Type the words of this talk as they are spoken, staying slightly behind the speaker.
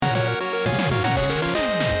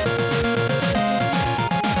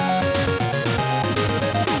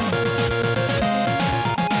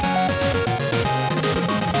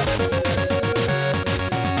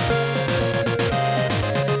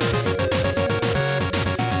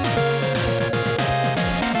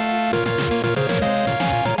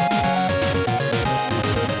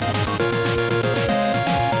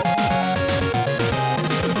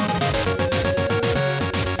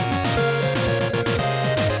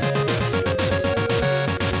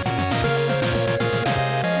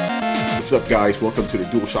What's up, guys? Welcome to the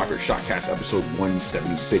DualShocker Shotcast episode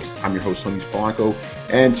 176. I'm your host, Tony Polanco,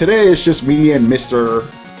 and today it's just me and Mr.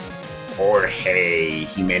 Jorge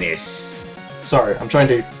Jimenez. Sorry, I'm trying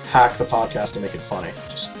to hack the podcast to make it funny.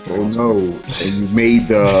 Oh no!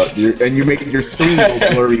 And you made your screen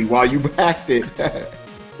go blurry while you hacked it.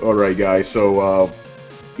 All right, guys. So,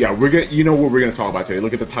 yeah, you know what we're gonna talk about today.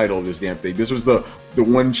 Look at the title of this damn thing. This was the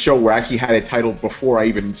one show where I actually had it titled before I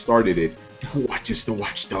even started it. Who watches the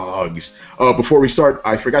Watchdogs? Before we start,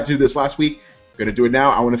 I forgot to do this last week. I'm going to do it now.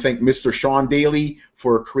 I want to thank Mr. Sean Daly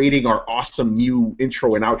for creating our awesome new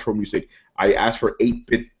intro and outro music. I asked for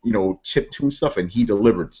 8-bit, chiptune stuff, and he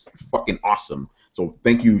delivered. It's fucking awesome. So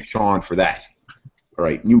thank you, Sean, for that. All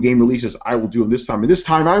right, new game releases. I will do them this time, and this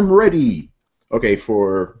time I'm ready. Okay,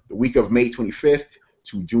 for the week of May 25th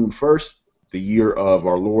to June 1st, the year of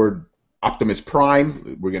our Lord Optimus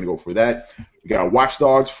Prime, we're going to go for that. We got Watch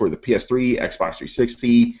Dogs for the PS3, Xbox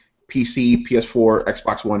 360, PC, PS4,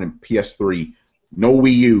 Xbox One, and PS3. No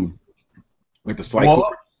Wii U. Like the slide.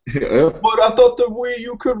 What? But I thought the Wii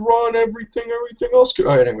U could run everything else could.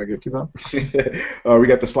 Anyway, keep on. We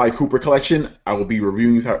got the Sly Cooper collection. I will be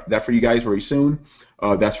reviewing that for you guys very soon.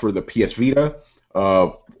 That's for the PS Vita.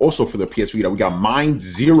 Also for the PS Vita, we got Mind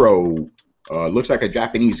Zero. Looks like a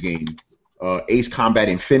Japanese game. Ace Combat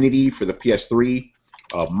Infinity for the PS3,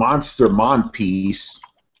 Monster Monpiece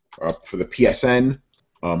for the PSN,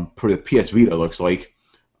 for the PS Vita looks like,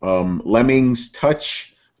 Lemmings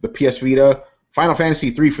Touch for the PS Vita, Final Fantasy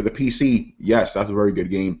 3 for the PC. Yes, that's a very good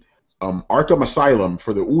game. Arkham Asylum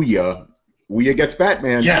for the Ouya. Ouya gets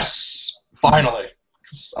Batman. Yes, finally.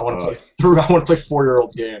 I want to play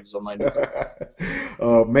 4-year-old games on my new.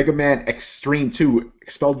 Mega Man Extreme 2,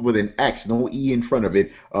 spelled with an X, no E in front of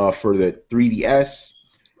it, for the 3DS.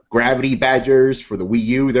 Gravity Badgers for the Wii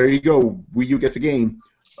U. There you go. Wii U gets a game.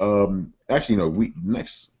 Actually, no.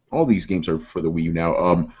 All these games are for the Wii U now.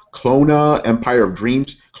 Clona Empire of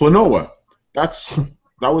Dreams. Klonoa. That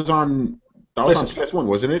was on PS1,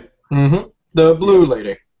 wasn't it? Mm-hmm. The blue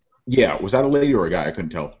lady. Yeah. Was that a lady or a guy? I couldn't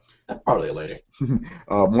tell. Probably a lady.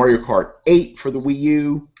 Mario Kart 8 for the Wii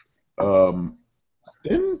U.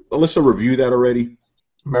 Didn't Alyssa review that already?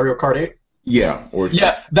 Mario Kart 8? Yeah.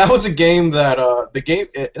 Yeah, that was a game that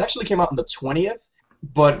it actually came out on the 20th,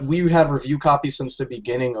 but we had review copies since the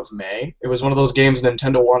beginning of May. It was one of those games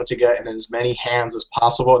Nintendo wanted to get in as many hands as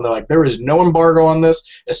possible, and they're like, there is no embargo on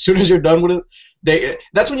this. As soon as you're done with it,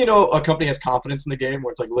 that's when you know a company has confidence in the game, where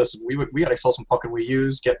it's like, listen, we gotta sell some fucking Wii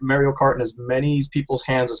U's, get Mario Kart in as many people's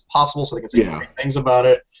hands as possible so they can say great things about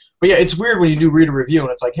it. But yeah, it's weird when you do read a review and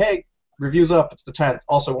it's like, hey, review's up, it's the 10th,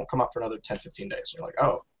 also won't come out for another 10-15 days. And you're like,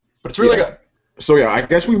 oh, but it's really good. So yeah, I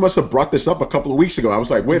guess we must have brought this up a couple of weeks ago. I was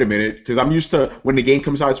like, wait a minute, because I'm used to when the game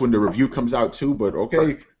comes out, it's when the review comes out too. But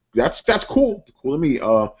okay, that's cool. Cool to me.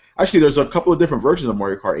 Actually, there's a couple of different versions of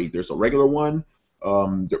Mario Kart 8. There's a regular one.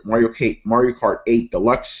 Mario Kart 8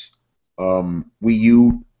 Deluxe, Wii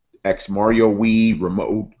U, X Mario Wii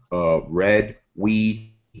Remote, Red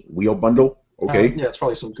Wii Wheel Bundle. Okay. Yeah, it's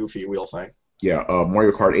probably some goofy wheel thing. Yeah,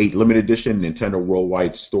 Mario Kart 8 Limited Edition, Nintendo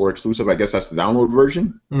Worldwide Store exclusive. I guess that's the download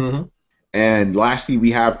version. Mm-hmm. And lastly,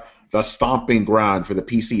 we have the Stomping Ground for the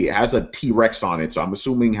PC. It has a T-Rex on it, so I'm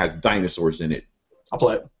assuming it has dinosaurs in it. I'll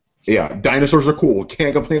play it. Yeah, dinosaurs are cool.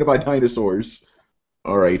 Can't complain about dinosaurs.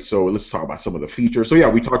 All right, so let's talk about some of the features. So yeah,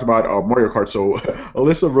 we talked about Mario Kart. So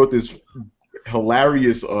Alyssa wrote this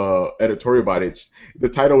hilarious editorial about it. The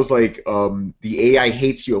title was like, "The AI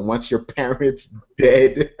hates you and wants your parents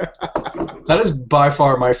dead." That is by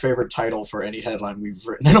far my favorite title for any headline we've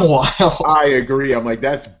written in a while. I agree. I'm like,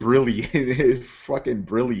 that's brilliant. It's fucking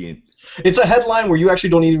brilliant. It's a headline where you actually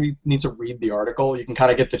don't even need to read the article. You can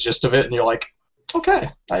kind of get the gist of it, and you're like, okay.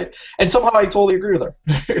 And somehow I totally agree with her.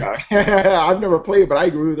 I've never played it, but I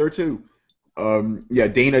agree with her too. Yeah,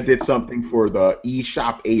 Dana did something for the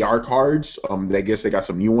eShop AR cards. I guess they got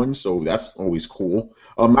some new ones, so that's always cool.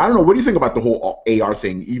 I don't know. What do you think about the whole AR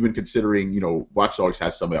thing? Even considering Watch Dogs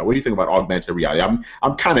has some of that. What do you think about augmented reality?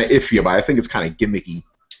 I'm kind of iffy about it. I think it's kind of gimmicky.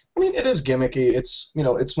 I mean, it is gimmicky. It's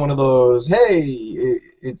it's one of those, hey,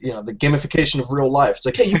 the gamification of real life. It's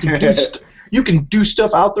like, hey, you can do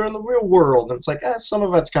stuff out there in the real world, and it's like, some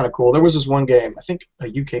of that's kind of cool. There was this one game, I think a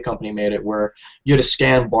UK company made it, where you had to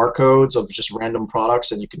scan barcodes of just random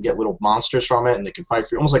products, and you could get little monsters from it, and they can fight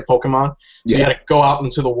for you, almost like Pokemon. So you had to go out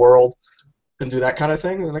into the world and do that kind of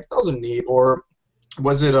thing. And like, that was neat. Or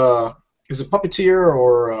was it is it Puppeteer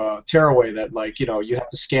or Tearaway that you have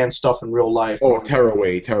to scan stuff in real life? Oh,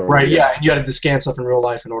 Tearaway. Right, yeah, and you had to scan stuff in real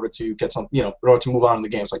life in order to get some, in order to move on in the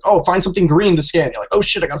game. It's like, oh, find something green to scan. You're like, oh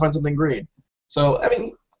shit, I gotta find something green. So I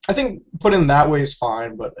mean, I think put in that way is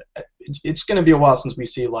fine, but it's gonna be a while since we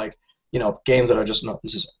see like games that are just no.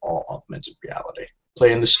 This is all augmented reality.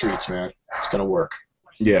 Play in the streets, man. It's gonna work.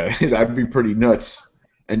 Yeah, that'd be pretty nuts.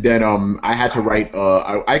 And then I had to write.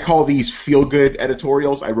 I call these feel good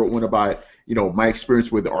editorials. I wrote one about my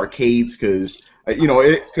experience with arcades because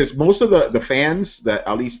because most of the fans that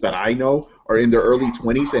at least that I know are in their early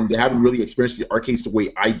 20s and they haven't really experienced the arcades the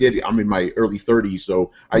way I did. I'm in my early 30s,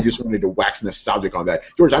 so I just wanted to wax nostalgic on that.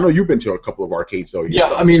 George, I know you've been to a couple of arcades though. Yeah,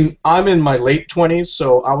 I mean, I'm in my late 20s,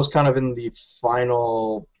 so I was kind of in the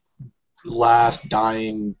final, last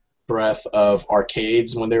dying breath of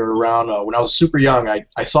arcades when they were around. When I was super young,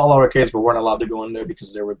 I saw a lot of arcades, but weren't allowed to go in there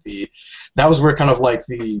because there were that was where kind of like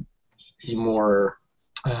the more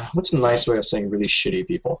what's a nice way of saying really shitty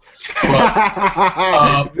people?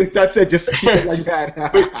 But, that's it. Just keep it like that.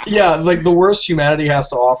 but yeah, like the worst humanity has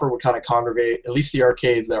to offer would kind of congregate at least the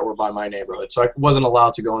arcades that were by my neighborhood. So I wasn't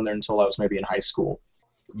allowed to go in there until I was maybe in high school.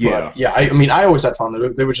 Yeah. But, yeah. I mean, I always had fun.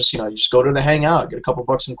 They were just you just go to the hangout, get a couple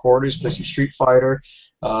bucks in quarters, play some Street Fighter.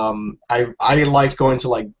 I liked going to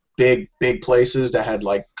like big places that had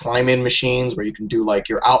like climb-in machines where you can do like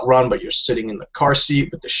your outrun, but you're sitting in the car seat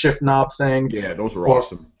with the shift knob thing. Yeah, those were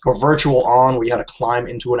awesome. Or virtual on, where you had to climb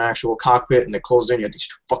into an actual cockpit and they closed in. You had these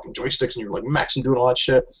fucking joysticks and you were like maxing doing all that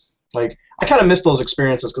shit. Like I kind of miss those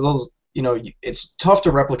experiences because those, it's tough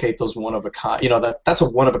to replicate those one of a kind. That's a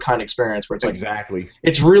one of a kind experience where it's like exactly.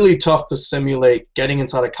 It's really tough to simulate getting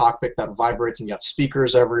inside a cockpit that vibrates and you got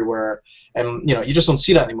speakers everywhere. And you just don't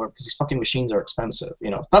see that anymore because these fucking machines are expensive.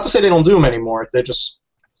 Not to say they don't do them anymore. They're just,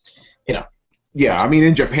 Yeah, I mean,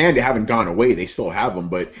 in Japan they haven't gone away. They still have them,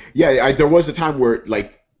 but yeah, there was a time where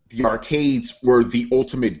like the arcades were the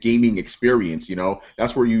ultimate gaming experience.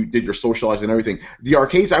 That's where you did your socializing and everything. The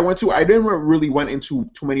arcades I went to, I didn't really went into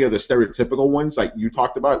too many of the stereotypical ones like you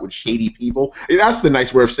talked about with shady people. That's the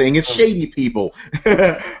nice way of saying it. Shady people.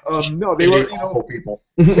 No, they were awful people.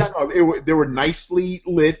 Yeah, no, they were nicely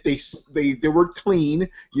lit. They were clean.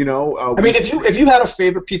 I mean, if you had a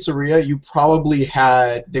favorite pizzeria,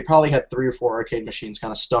 they probably had 3 or 4 arcade machines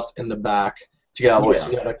kind of stuffed in the back. To get out of the way. So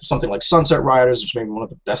you had something like Sunset Riders, which may be one of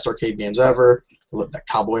the best arcade games ever. I love that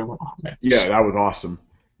cowboy one. Oh man. Yeah, that was awesome.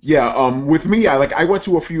 Yeah, with me, I went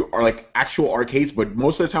to a few actual arcades, but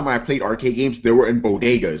most of the time when I played arcade games, they were in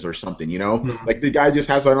bodegas or something. Mm-hmm. Like the guy just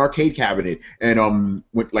has an arcade cabinet, and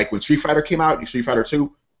when Street Fighter came out, Street Fighter 2,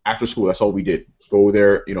 after school, that's all we did. Go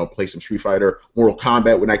there, play some Street Fighter. Mortal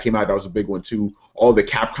Kombat, when that came out, that was a big one too. All the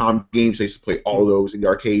Capcom games, I used to play all those in the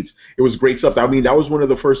arcades. It was great stuff. I mean, that was one of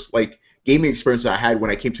the first gaming experiences I had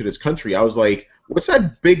when I came to this country. I was like, what's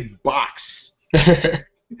that big box? I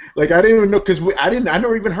didn't even know because I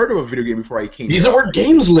never even heard of a video game before I came. These are where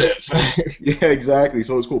games live. Yeah, exactly.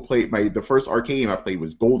 So it was cool. The first arcade game I played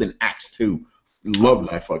was Golden Axe 2.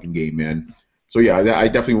 Loved that fucking game, man. So yeah, I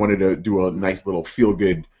definitely wanted to do a nice little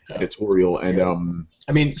feel-good editorial. And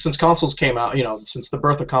I mean, since consoles came out, since the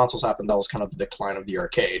birth of consoles happened, that was kind of the decline of the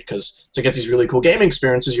arcade. Because to get these really cool gaming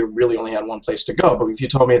experiences, you really only had one place to go. But if you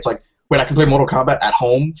told me it's like, wait, I can play Mortal Kombat at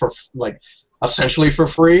home for essentially for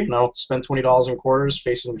free, and I don't have to spend $20 in quarters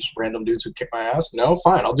facing just random dudes who kick my ass. No,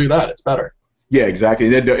 fine, I'll do that. It's better. Yeah, exactly.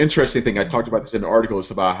 And then the interesting thing, I talked about this in the article,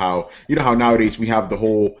 is about how how nowadays we have the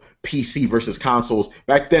whole PC versus consoles.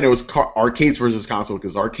 Back then it was arcades versus consoles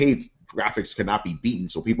because arcade graphics could not be beaten.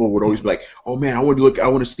 So people would always be like, "Oh man, I want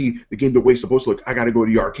to see the game the way it's supposed to look. I got to go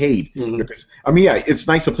to the arcade." Mm-hmm. Because it's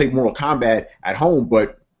nice to play Mortal Kombat at home,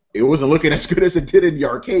 but it wasn't looking as good as it did in the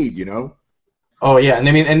arcade, Oh yeah, and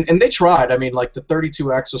I mean, and they tried. I mean, like the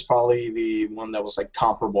 32X was probably the one that was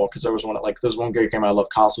comparable because there was one great game I love,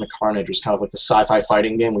 Cosmic Carnage, was kind of like the sci-fi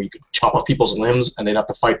fighting game where you could chop off people's limbs and they'd have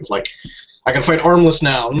to fight with I can fight armless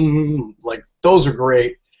now. Those are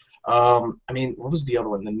great. I mean, what was the other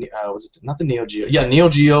one? Was it not the Neo Geo? Yeah, Neo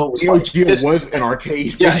Geo was. Neo Geo was an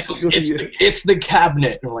arcade. Yeah, it's the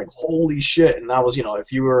cabinet, and we're like, holy shit! And that was,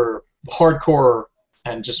 if you were hardcore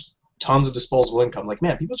and just tons of disposable income, like,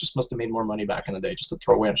 man, people just must have made more money back in the day just to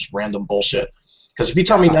throw in just random bullshit. Because if you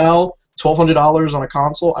tell me now $1,200 on a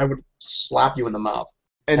console, I would slap you in the mouth.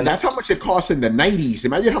 And that's how much it cost in the 90s.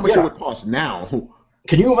 Imagine how much it would cost now.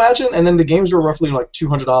 Can you imagine? And then the games were roughly like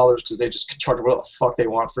 $200 because they just charge whatever the fuck they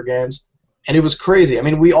want for games. And it was crazy. I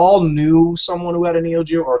mean, we all knew someone who had a Neo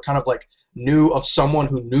Geo, or kind of like knew of someone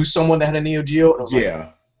who knew someone that had a Neo Geo. And it was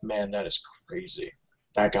like, man, that is crazy.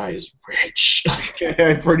 That guy is rich.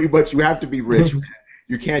 Pretty much, you have to be rich.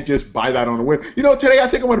 You can't just buy that on a whim. Today I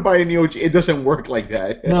think I'm going to buy a Neo Geo. It doesn't work like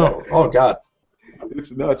that. No. Oh, God.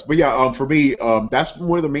 It's nuts. But yeah, for me, that's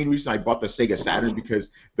one of the main reasons I bought the Sega Saturn because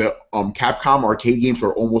the Capcom arcade games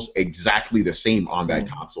were almost exactly the same on that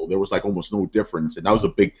console. There was like almost no difference, and that was a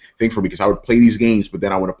big thing for me because I would play these games, but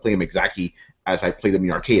then I want to play them exactly as I play them in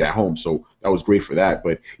the arcade at home. So that was great for that.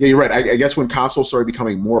 But yeah, you're right. I guess when consoles started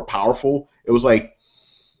becoming more powerful, it was like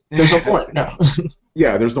there's no point. No.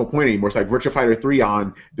 Yeah, there's no point anymore. It's like Virtua Fighter 3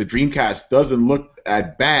 on the Dreamcast doesn't look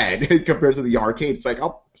that bad compared to the arcade. It's like,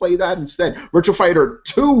 I'll play that instead. Virtua Fighter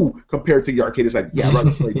 2 compared to the arcade is like, yeah, I'd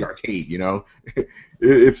rather play the arcade, you know?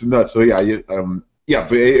 It's nuts. So, yeah,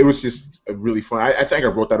 but it was just really fun. I think I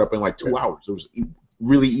wrote that up in like 2 hours. It was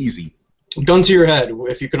really easy. Gun to your head,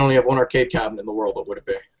 if you could only have one arcade cabinet in the world, what would it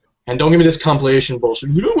be? And don't give me this compilation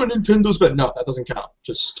bullshit. You know what Nintendo's bad? No, that doesn't count.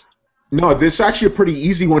 Just... No, this is actually a pretty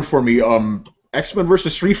easy one for me. X-Men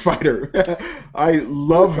vs. Street Fighter. I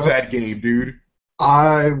love that game, dude.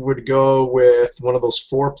 I would go with one of those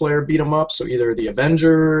 4-player beat-em-ups, so either the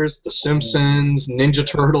Avengers, the Simpsons, Ninja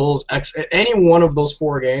Turtles, any one of those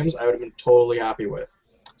 4 games I would have been totally happy with.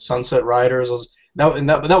 Sunset Riders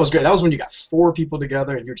that was great. That was when you got 4 people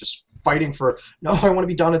together and you're just fighting for, no, I want to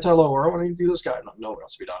be Donatello, or I want to do this guy. No one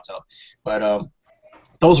wants to be Donatello. But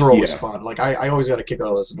those were always fun. Like I always got a kick out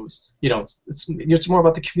of this. And it was, it's more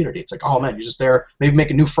about the community. It's like, oh man, you're just there. Maybe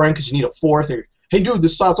make a new friend because you need a 4th. Or hey, dude,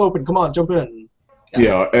 this slot's open. Come on, jump in.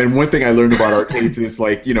 Yeah, and one thing I learned about arcades is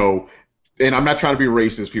like, and I'm not trying to be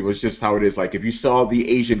racist, people. It's just how it is. Like, if you saw the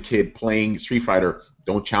Asian kid playing Street Fighter,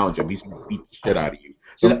 don't challenge him. He's gonna beat the shit out of you.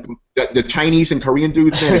 The Chinese and Korean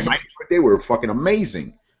dudes, man, they were fucking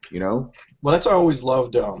amazing. Well, that's why I always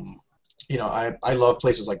loved. I love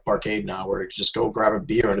places like Barcade now, where you can just go grab a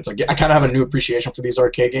beer, and it's like I kind of have a new appreciation for these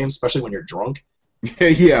arcade games, especially when you're drunk.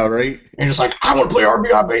 Yeah, right. And you're just like, I want to play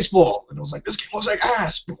RBI baseball, and it was like, this game looks like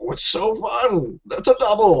ass, but it's so fun. That's a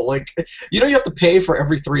double. Like, you have to pay for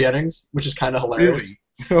every 3 innings, which is kind of hilarious. Really?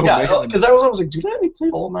 Oh, yeah, because I was like, do they let me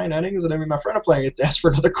play all 9 innings? And I mean, my friend are playing it, asked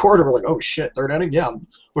for another quarter. We're like, oh shit, 3rd inning? Yeah,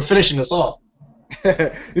 we're finishing this off.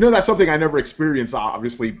 That's something I never experienced.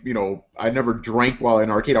 Obviously, I never drank while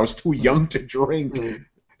in arcade. I was too young to drink. Mm.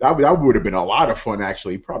 That would have been a lot of fun,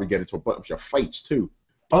 actually. Probably get into a bunch of fights too.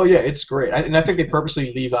 Oh yeah, it's great. And I think they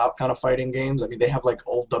purposely leave out kind of fighting games. I mean, they have like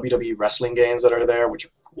old WWE wrestling games that are there, which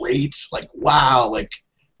are great. Like wow,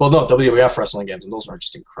 well, no, WWF wrestling games, and those are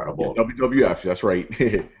just incredible. Yeah, WWF, that's right.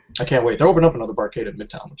 I can't wait. They're opening up another barcade at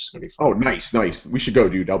Midtown, which is gonna be fun. Oh, nice. We should go,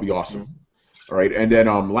 dude. That'll be awesome. Mm-hmm. All right, and then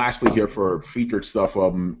lastly here for featured stuff,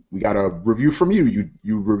 we got a review from you.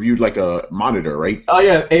 You reviewed like a monitor, right? Oh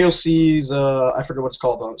yeah, AOC's. I forget what it's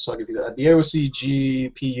called, so I'll give you that. The AOC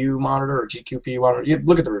GPU monitor or GQP monitor. You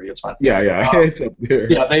look at the review; it's fine. Yeah, it's up there.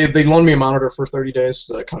 Yeah, they loaned me a monitor for 30 days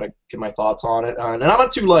to kind of get my thoughts on it, and I'm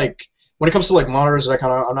not too when it comes to monitors,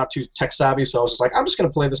 I'm not too tech savvy, so I was just like, I'm just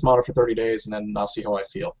gonna play this monitor for 30 days, and then I'll see how I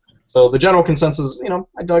feel. So the general consensus,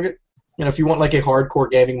 I dug it. If you want a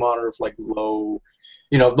hardcore gaming monitor for low,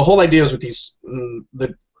 the whole idea is with these,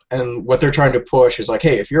 and what they're trying to push is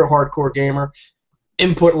hey, if you're a hardcore gamer,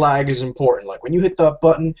 input lag is important. When you hit that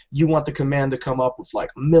button, you want the command to come up with a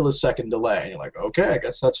millisecond delay, and you're like, okay, I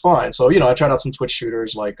guess that's fine. So I tried out some Twitch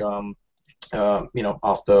shooters off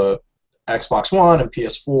the Xbox One and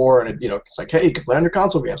PS4, and it's like, hey, you can play on your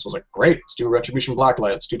console games. So I was like, great, let's do Retribution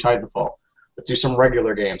Blacklight, let's do Titanfall. Let's do some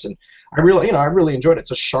regular games, and I really enjoyed it.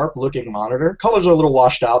 It's a sharp-looking monitor. Colors are a little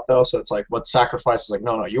washed out though, so it's what sacrifice is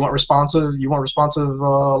no. You want responsive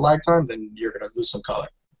lag time, then you're gonna lose some color.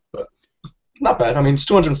 But not bad. I mean, it's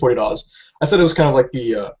 $240. I said it was kind of like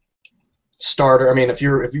the starter. I mean, if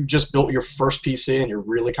you just built your first PC and you're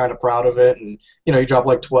really kind of proud of it, and you drop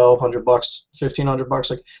 $1,200,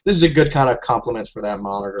 $1,500, this is a good kind of compliment for that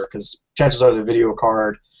monitor, because chances are the video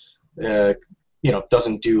card.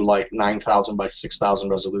 Doesn't do 9,000 by 6,000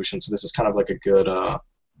 resolution, so this is kind of a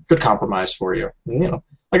good compromise for you. And,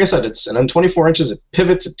 like I said, and then 24 inches, it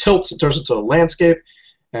pivots, it tilts, it turns into a landscape,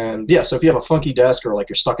 and yeah. So if you have a funky desk or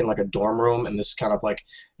you're stuck in a dorm room, and this kind of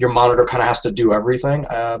your monitor kind of has to do everything,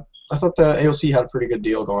 I thought the AOC had a pretty good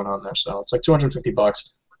deal going on there. So it's $250.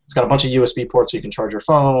 It's got a bunch of USB ports so you can charge your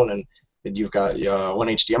phone, and you've got one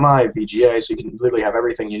HDMI, VGA, so you can literally have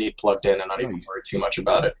everything you need plugged in and not even worry too much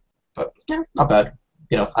about it. But yeah, not bad.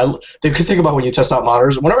 The good thing about when you test out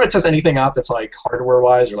monitors, whenever I test anything out that's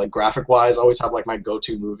hardware-wise or graphic-wise, I always have my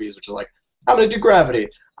go-to movies, which is I'm gonna do Gravity.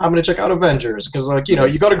 I'm gonna check out Avengers, because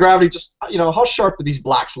you go to Gravity, just how sharp do these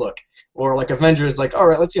blacks look, or Avengers, all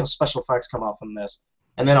right, let's see how special effects come out from this,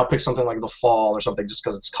 and then I'll pick something like The Fall or something just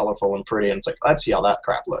because it's colorful and pretty, and it's let's see how that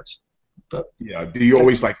crap looks. But yeah, do you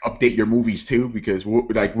always update your movies too? Because what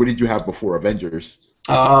did you have before Avengers?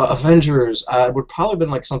 Avengers. I would probably been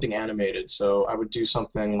like something animated, so I would do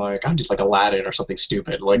something like I'd do like Aladdin or something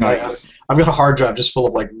stupid. Like Nice. I've got a hard drive just full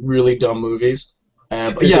of like really dumb movies.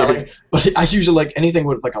 But yeah, like, but I usually like anything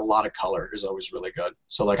with like a lot of color is always really good.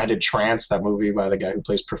 So like I did Trance, that movie by the guy who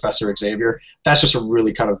plays Professor Xavier. That's just a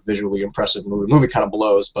really kind of visually impressive movie. The movie kind of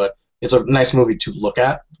blows, but it's a nice movie to look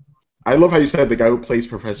at. I love how you said the guy who plays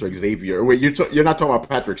Professor Xavier. Wait, you're not talking about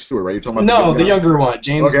Patrick Stewart, right? You're talking about No, the the young guy. younger one,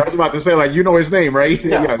 James. Okay, I was about to say like you know his name, right?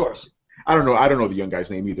 Yeah, Yeah. of course. I don't know the young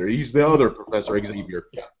guy's name either. He's the other Professor Xavier.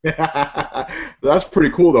 Yeah. That's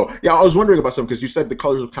pretty cool though. Yeah, I was wondering about something because you said the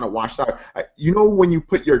colors were kind of washed out. You know when you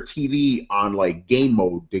put your TV on like game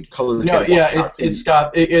mode, the colors No, get yeah, washed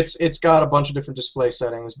out too? it's got a bunch of different display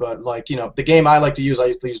settings, but like the game I like to use, I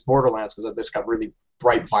used to use Borderlands because it's got really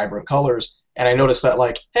bright, vibrant colors, and I noticed that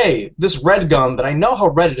like, hey, this red gun that I know how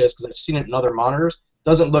red it is because I've seen it in other monitors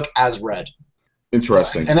doesn't look as red.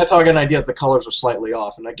 Interesting. And that's how I get an idea that the colors are slightly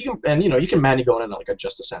off. And like you can manually go in and like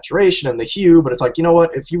adjust the saturation and the hue, but it's like, you know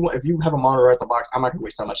what, if you have a monitor right at the box, I'm not gonna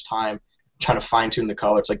waste that much time trying to fine tune the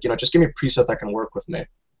color. It's like, just give me a preset that can work with me.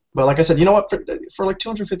 But like I said, you know what, for like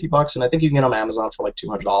 $250, and I think you can get on Amazon for like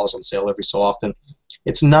 $200 on sale every so often.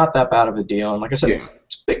 It's not that bad of a deal. And like I said, Yeah. it's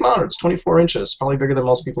a big monitor. It's 24 inches, probably bigger than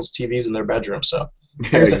most people's TVs in their bedroom. So.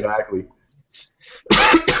 Yeah, exactly.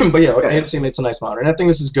 But yeah, AMC makes a nice monitor, and I think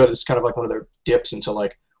this is good. It's kind of like one of their dips into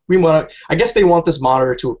like I guess they want this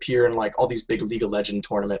monitor to appear in like all these big League of Legends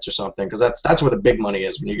tournaments or something, because that's where the big money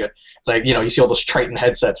is. When it's like you see all those Triton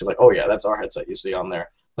headsets, you're like, oh yeah, that's our headset you see on there.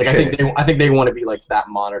 Like I think they want to be like that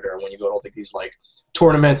monitor when you go to all these like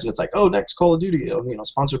tournaments, and it's like, oh, next Call of Duty,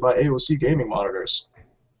 sponsored by AOC gaming monitors.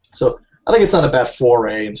 So I think it's not a bad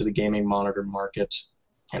foray into the gaming monitor market.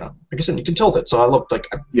 Like I said, you can tilt it. So I love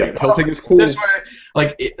Tilting is cool. This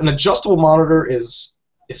way, an adjustable monitor is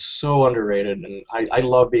so underrated, and I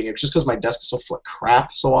love being just because my desk is so full of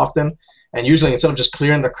crap so often, and usually instead of just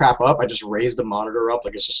clearing the crap up, I just raise the monitor up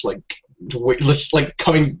like it's just like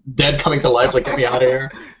coming to life, like get me out of here.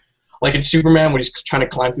 Like in Superman when he's trying to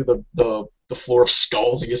climb through the floor of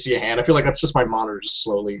skulls and you see a hand. I feel like that's just my monitor just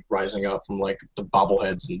slowly rising up from like the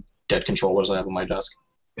bobbleheads and dead controllers I have on my desk.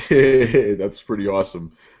 That's pretty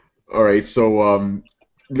awesome. All right, so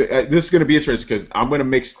this is going to be interesting because I'm going to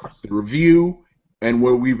mix the review and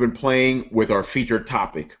what we've been playing with our featured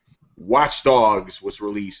topic. Watch Dogs was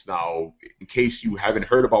released now. In case you haven't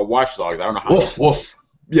heard about Watch Dogs, I don't know how. Woof.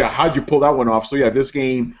 Yeah, how'd you pull that one off? So yeah, this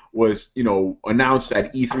game was announced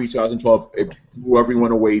at E3 2012. It blew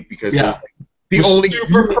everyone away because it was the only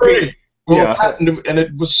super pretty. Yeah, and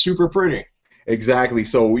it was super pretty. Exactly.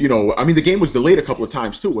 So the game was delayed a couple of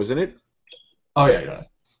times too, wasn't it? Oh yeah.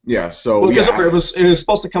 Yeah. So because it was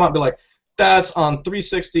supposed to come out and be like, that's on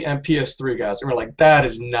 360 and PS3, guys. And we're like, that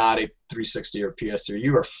is not a 360 or PS3.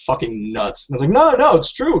 You are fucking nuts. And it's like, no,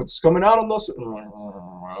 it's true. It's coming out on those.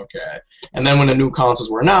 Okay. And then when the new consoles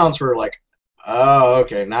were announced, we were like, oh,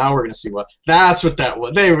 okay, now we're going to see that's what that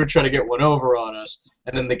was. They were trying to get one over on us.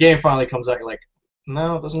 And then the game finally comes out, and you're like,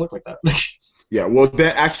 no, it doesn't look like that. Yeah, well,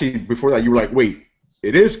 then actually, before that, you were like, wait,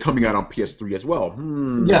 it is coming out on PS3 as well.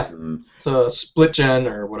 Yeah, it's a split gen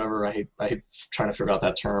or whatever. I hate trying to figure out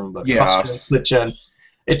that term, but yeah, split gen.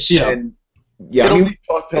 It's it'll be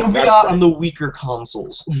out on the weaker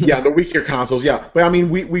consoles. Yeah, the weaker consoles. Yeah, but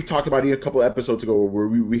we talked about it a couple of episodes ago where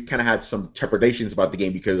we kind of had some trepidations about the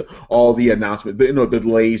game because of all the announcements, the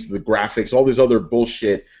delays, the graphics, all this other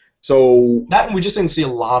bullshit. So that and we just didn't see a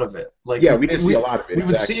lot of it. We didn't see a lot of it. We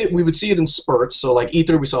would see it in spurts. So like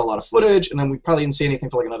E3, we saw a lot of footage, and then we probably didn't see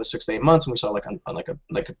anything for like another 6 to 8 months, and we saw like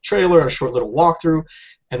a trailer, a short little walkthrough,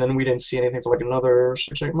 and then we didn't see anything for like another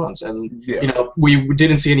 6 to 8 months. And we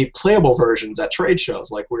didn't see any playable versions at trade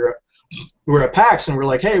shows. Like we were at PAX, and we're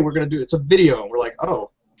like, hey, we're gonna do it's a video. And we're like,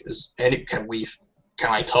 oh, can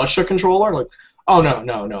I touch a controller? Like, oh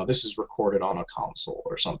no, this is recorded on a console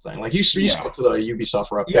or something. Like you spoke to the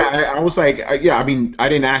Ubisoft rep. Yeah, I was like, I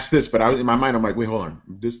didn't ask this, but in my mind, I'm like, wait, hold on,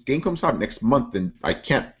 this game comes out next month, and I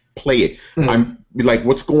can't play it. I'm like,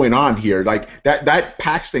 what's going on here? Like that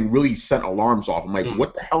PAX thing really sent alarms off. I'm like,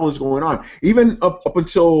 what the hell is going on? Even up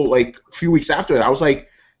until like a few weeks after that, I was like,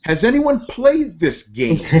 has anyone played this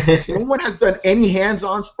game? No one has done any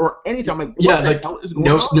hands-ons or anything. I'm like, what the hell is going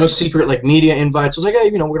on? No secret like media invites. I was like, hey,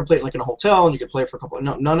 we're gonna play it like in a hotel, and you can play it for a couple.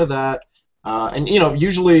 None of that. And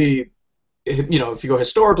usually, if you go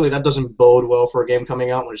historically, that doesn't bode well for a game coming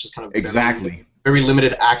out when it's just kind of very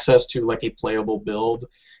limited access to like a playable build.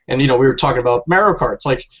 And we were talking about Mario Kart. It's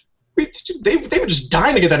like they were just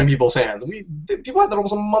dying to get that in people's hands. People had that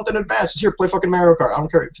almost a month in advance. Just here, play fucking Mario Kart. I don't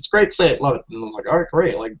care if it's great, say it, love it. And I was like, all right,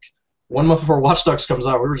 great. Like 1 month before Watch Dogs comes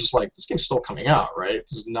out, we were just like, this game's still coming out, right?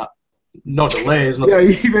 This is not no delays. No Yeah,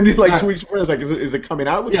 even like 2 weeks before, it's like, is it coming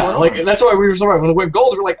out? What's yeah, going like on? that's why we were so right. When it went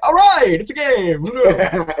gold, we were like, all right, it's a game.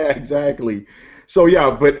 Exactly. So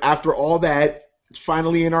yeah, but after all that, it's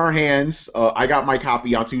finally in our hands. I got my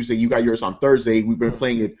copy on Tuesday. You got yours on Thursday. We've been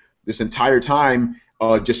playing it this entire time.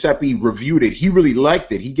 Giuseppe reviewed it. He really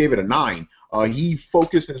liked it. He gave it a 9. He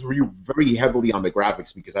focused his review very heavily on the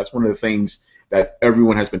graphics because that's one of the things that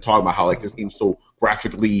everyone has been talking about, how like this game's so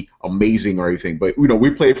graphically amazing or anything. But we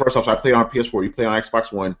played it for ourselves. I played on PS4. You played on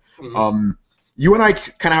Xbox One. You and I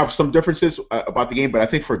kind of have some differences about the game, but I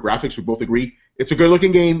think for graphics, we both agree it's a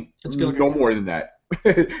good-looking game. It's good. No more than that.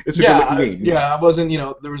 It's a good-looking game. Yeah, I wasn't.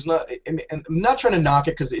 There was not. And I'm not trying to knock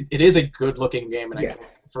it because it is a good-looking game, and I think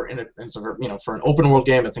for an open-world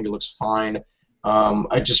game, I think it looks fine.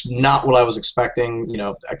 I just not what I was expecting.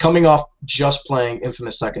 Coming off just playing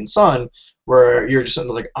Infamous Second Son, where you're just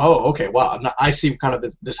like, oh, okay, wow. I see kind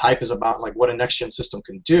of this hype is about like what a next-gen system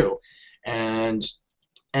can do, and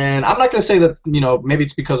I'm not going to say that, maybe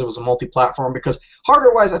it's because it was a multi-platform, because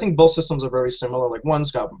hardware-wise, I think both systems are very similar. Like, one's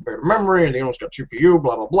got better memory, and the other one's got GPU,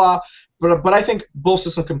 blah, blah, blah. But I think both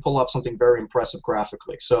systems can pull off something very impressive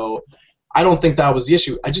graphically. So I don't think that was the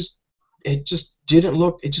issue. It just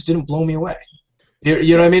didn't blow me away.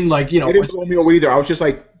 You know what I mean? Like, It didn't blow me away either. I was just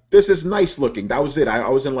like, this is nice looking. That was it. I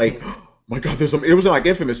wasn't like, oh my God, it wasn't like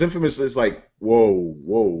Infamous. Infamous is like,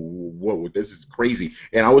 whoa, this is crazy.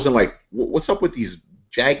 And I wasn't like, what's up with these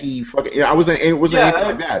jaggy fucking. It wasn't anything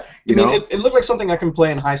like that. You know? It looked like something I can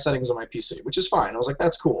play in high settings on my PC, which is fine. I was like,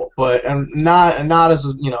 that's cool, but not as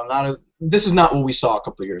this is not what we saw a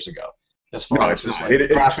couple of years ago. As far as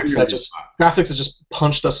graphics that just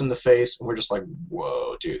punched us in the face, and we're just like,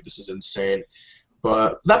 whoa, dude, this is insane.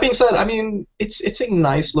 But that being said, I mean, it's a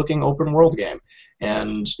nice looking open world game,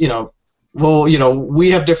 and we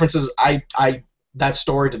have differences. That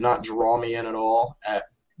story did not draw me in at all. At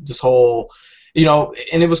this whole.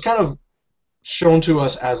 And it was kind of shown to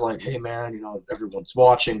us as like, hey man, everyone's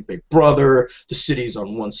watching, Big Brother, the city's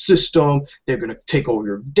on one system, they're gonna take over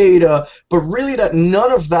your data, but really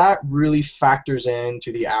none of that really factors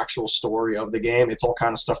into the actual story of the game. It's all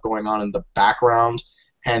kind of stuff going on in the background,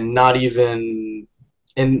 and not even.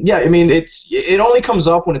 And yeah, I mean, it only comes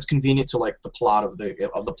up when it's convenient to like the plot of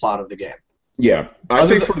the game. Yeah, I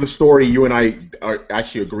think for the story, you and I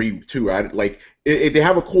actually agree too. They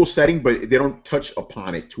have a cool setting, but they don't touch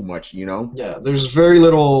upon it too much, Yeah, there's very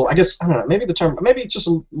little. I guess I don't know. Maybe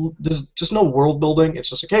there's just no world building. It's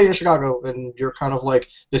just like, hey, you're in Chicago, and you're kind of like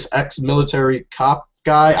this ex-military cop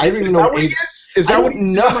guy. I don't even know. Is that what?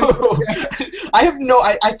 No, I have no.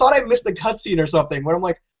 I thought I missed the cutscene or something. Where I'm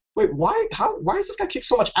like, wait, why is this guy kick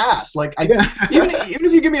so much ass? Like, even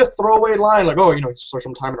if you give me a throwaway line, like, oh, he's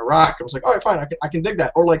from time in Iraq, I was like, all right, fine, I can dig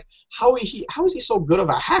that. Or like, how is he so good of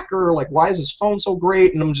a hacker? Like, why is his phone so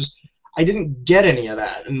great? And I didn't get any of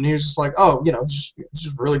that. And he was just like, oh, just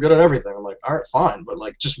really good at everything. I'm like, all right, fine, but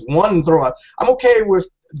like, just one throw out. I'm okay with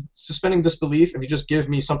suspending disbelief if you just give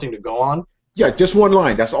me something to go on. Yeah, just one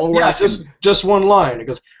line. That's all we're asking. Just one line. He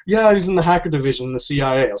goes, yeah, he's in the hacker division in the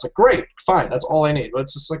CIA. I was like, great, fine, that's all I need. But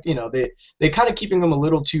it's just like, they kind of keeping him a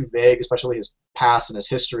little too vague, especially his past and his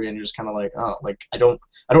history, and you're just kind of like, oh, like I don't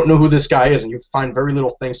know who this guy is, and you find very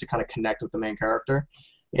little things to kind of connect with the main character,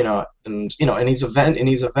 and he's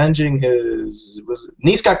avenging his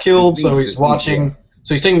niece got killed, so he's watching,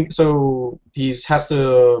 so he has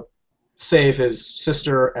to save his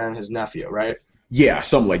sister and his nephew, right? Yeah,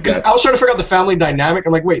 something like that. I was trying to figure out the family dynamic.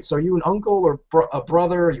 I'm like, wait, so are you an uncle or a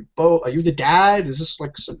brother? Are you both? Are you the dad? Is this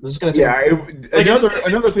going to take? Yeah,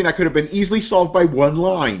 another thing that could have been easily solved by one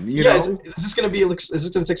line. You know? Is this going to be? Is this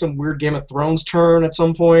going to take some weird Game of Thrones turn at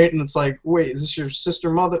some point? And it's like, wait, is this your sister,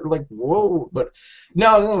 mother? Like, whoa, but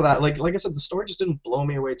no, none of that. Like I said, the story just didn't blow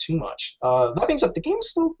me away too much. That being said, the game is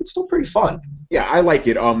still pretty fun. Yeah, I like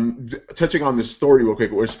it. Touching on the story real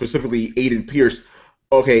quick, or specifically Aiden Pierce.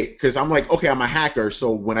 Okay, because I'm like, okay, I'm a hacker,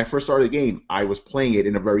 so when I first started the game, I was playing it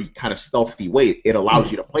in a very kind of stealthy way. It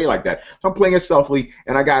allows you to play like that. So I'm playing it stealthily,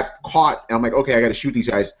 and I got caught, and I'm like, okay, I got to shoot these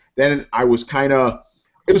guys. Then I was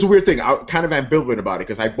it was a weird thing. I was kind of ambivalent about it,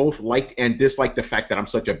 because I both liked and disliked the fact that I'm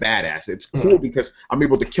such a badass. It's cool because I'm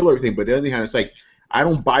able to kill everything, but the other hand, it's like, I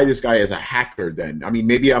don't buy this guy as a hacker then. I mean,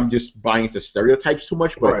 maybe I'm just buying into stereotypes too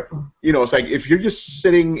much, but, it's like if you're just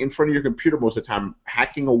sitting in front of your computer most of the time,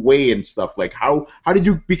 hacking away and stuff, like how did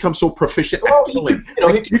you become so proficient at killing?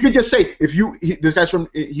 You could just say, this guy's from...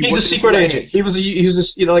 He's a secret agent. He was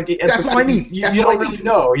just, like... That's all I need. You don't really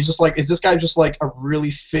know. He's just like, is this guy just like a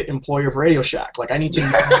really fit employee of Radio Shack? Like, I need to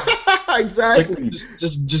know... exactly. Like,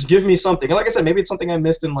 just give me something. And like I said, maybe it's something I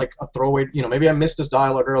missed in like a throwaway. Maybe I missed this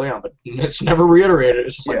dialogue early on, but it's never reiterated.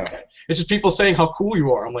 It's just like okay. It's just people saying how cool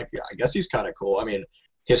you are. I'm like, yeah, I guess he's kind of cool. I mean,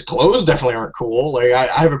 his clothes definitely aren't cool. Like I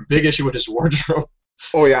have a big issue with his wardrobe.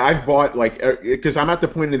 Oh yeah, I've bought like because I'm at the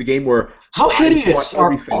point in the game where how hideous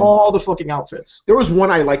are all the fucking outfits? There was one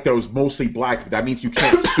I liked that was mostly black, but that means you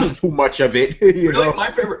can't see too much of it. You know? My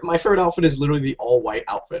favorite outfit is literally the all white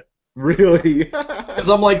outfit. Really? Because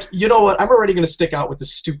I'm like, you know what? I'm already gonna stick out with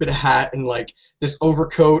this stupid hat and like this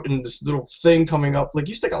overcoat and this little thing coming up. Like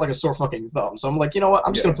you stick out like a sore fucking thumb. So I'm like, you know what?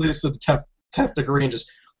 I'm just gonna play this to the 10th degree and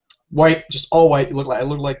just. White, just all white. I look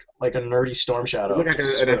like a nerdy Storm Shadow. You look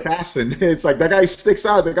like an assassin. It's like that guy sticks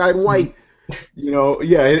out. The guy in white. You know,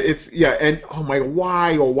 yeah. And oh my,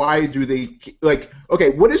 why do they like?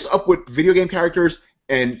 Okay, what is up with video game characters?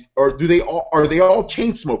 Or are they all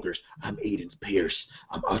chain smokers? I'm Aiden Pierce.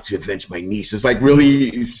 I'm out to avenge my niece. It's like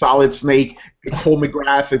really Solid Snake, Cole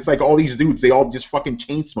McGrath. It's like all these dudes. They all just fucking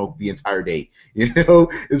chain smoke the entire day. You know,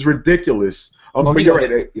 it's ridiculous. But you're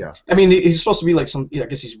right. Yeah. I mean, he's supposed to be like I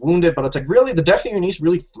guess he's wounded, but it's like really the death of your niece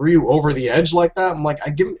really threw you over the edge like that. I'm like,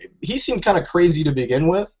 he seemed kind of crazy to begin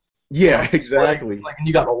with. Yeah, exactly. Like, and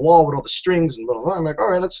you got a wall with all the strings and blah, blah, blah. I'm like,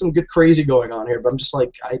 all right, that's some good crazy going on here. But I'm just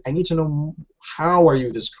like, I need to know how are you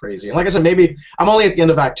this crazy? And like I said, maybe I'm only at the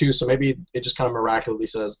end of Act 2, so maybe it just kind of miraculously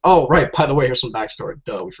says, oh, right, by the way, here's some backstory.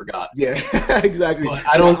 Duh, we forgot. Yeah, exactly. But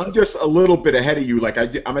I'm just a little bit ahead of you. Like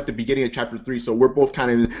I'm at the beginning of Chapter 3, so we're both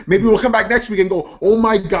kind of. Maybe we'll come back next week and go, oh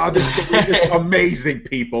my God, this story is amazing,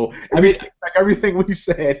 people. I mean, like everything we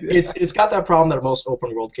said. It's got that problem that most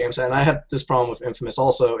open world games, and I had this problem with Infamous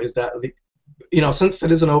also, is that since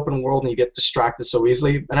it is an open world and you get distracted so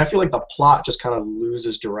easily, and I feel like the plot just kind of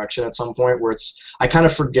loses direction at some point where I kind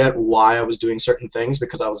of forget why I was doing certain things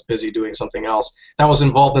because I was busy doing something else that was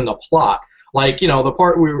involved in the plot. Like, the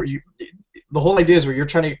part where the whole idea is where you're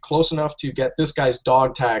trying to get close enough to get this guy's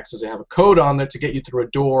dog tags as they have a code on there to get you through a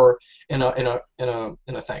door in a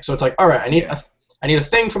thing. So it's like, all right, I need a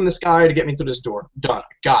thing from this guy to get me through this door. Done.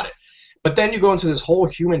 Got it. But then you go into this whole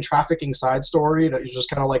human trafficking side story that you're just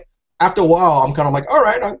kind of like, after a while, I'm kind of like, all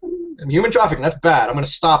right, I'm human trafficking. That's bad. I'm gonna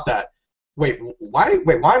stop that. Why do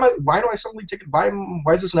I suddenly take it?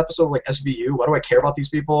 Why is this an episode of like SVU? Why do I care about these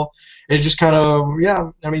people? And it's just kind of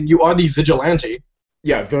I mean, you are the vigilante.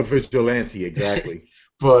 Yeah, the vigilante, exactly.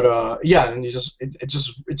 But and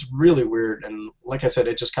it's really weird. And like I said,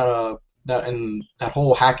 it just kind of that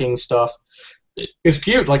whole hacking stuff is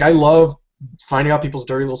cute. Like I love finding out people's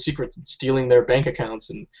dirty little secrets and stealing their bank accounts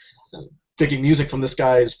and taking music from this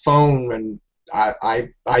guy's phone, and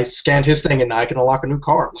I scanned his thing, and now I can unlock a new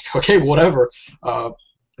car. I'm like, okay, whatever. Can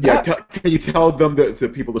you tell them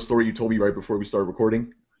the people the story you told me right before we started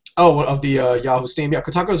recording? Oh, of the Yahoo Steam. Yeah,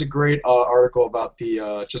 Kotaku has a great article about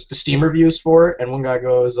just the Steam reviews for it, and one guy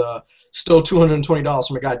goes, still $220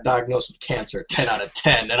 from a guy diagnosed with cancer, 10 out of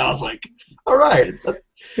 10, and I was like, all right.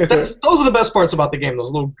 Those are the best parts about the game,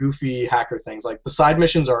 those little goofy hacker things. Like the side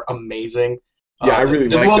missions are amazing. Yeah, I really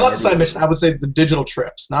like. Well, not the side mission. I would say the digital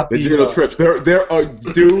trips, not the digital trips. They're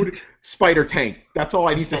dude, Spider Tank. That's all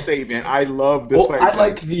I need to say, man. I love this. Well, I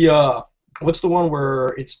like the what's the one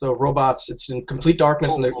where it's the robots? It's in complete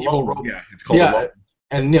darkness and they're evil robots. Yeah, it's called.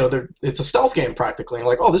 And it's a stealth game practically. And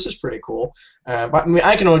like, oh, this is pretty cool. But I mean,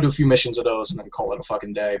 I can only do a few missions of those and then call it a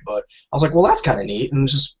fucking day. But I was like, well, that's kind of neat. And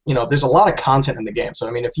just there's a lot of content in the game. So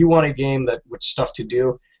I mean, if you want a game with stuff to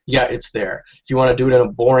do. Yeah, it's there. If you want to do it in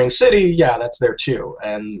a boring city, yeah, that's there too.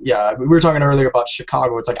 And yeah, we were talking earlier about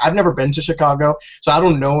Chicago. It's like I've never been to Chicago, so I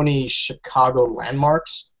don't know any Chicago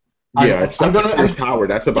landmarks. Yeah, it's like the Sears Tower.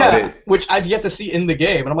 That's about it. Which I've yet to see in the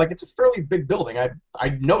game, and I'm like, it's a fairly big building. I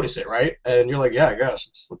notice it, right? And you're like, yeah, I guess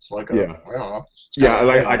it's like I don't know.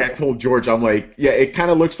 Like I told George, I'm like, yeah, it kind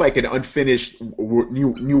of looks like an unfinished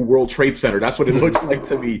new World Trade Center. That's what it looks like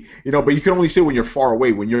to me. But you can only see it when you're far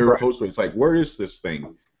away. When you're close to it, it's like, where is this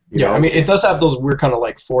thing? You know? I mean, it does have those weird kind of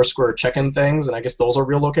like Foursquare check-in things, and I guess those are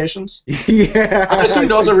real locations. Yeah. I assume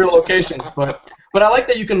those are real locations, but I like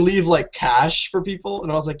that you can leave like cash for people,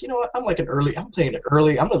 and I was like, you know what? I'm playing it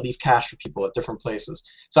early. I'm gonna leave cash for people at different places.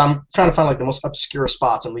 So I'm trying to find like the most obscure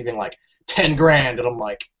spots and leaving like 10 grand, and I'm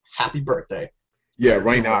like, happy birthday. Yeah,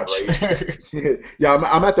 right now, right? Yeah,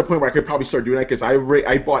 I'm at the point where I could probably start doing that because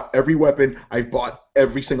I bought every weapon, I bought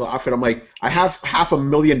every single outfit. I'm like, I have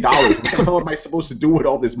 $500,000. What the hell am I supposed to do with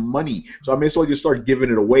all this money? So I may as well just start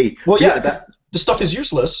giving it away. Well, the stuff is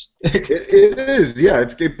useless. It is, yeah.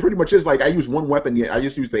 It pretty much is. Like I use one weapon. I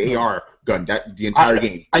just use the AR gun that the entire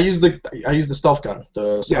game. I use the stealth gun.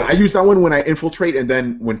 Yeah, I use that one when I infiltrate, and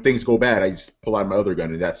then when things go bad, I just pull out my other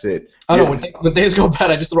gun, and that's it. Oh no, when things go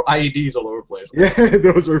bad, I just throw IEDs all over the place. Yeah,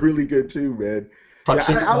 those are really good too, man.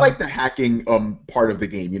 Proximity I like the hacking part of the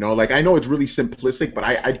game. You know, like I know it's really simplistic, but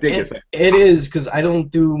I dig it. It is, because I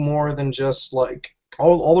don't do more than just like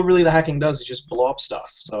all really the hacking does is just blow up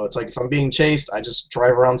stuff. So it's like if I'm being chased, I just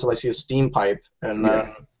drive around until I see a steam pipe, and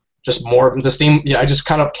then just more the steam. Yeah, I just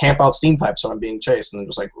kind of camp out steam pipes when I'm being chased, and then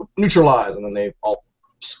just like neutralize, and then they all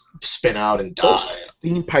spin out and die. Those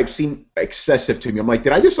steam pipes seem excessive to me. I'm like,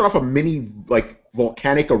 did I just set off a mini like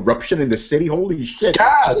volcanic eruption in the city? Holy shit!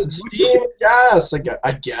 Gas, steam gas.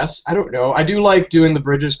 I guess I don't know. I do like doing the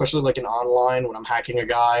bridges, especially like in online when I'm hacking a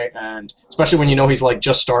guy, and especially when you know he's like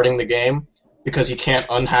just starting the game, because he can't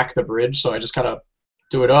unhack the bridge. So I just kind of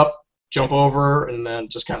do it up, jump over, and then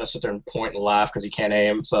just kind of sit there and point and laugh because he can't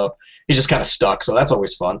aim. So he's just kind of stuck. So that's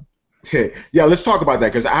always fun. Yeah, let's talk about that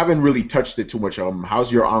because I haven't really touched it too much.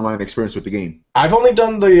 How's your online experience with the game? I've only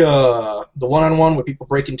done the one-on-one where people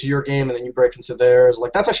break into your game and then you break into theirs.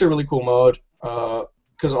 Like that's actually a really cool mode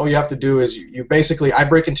because all you have to do is you basically I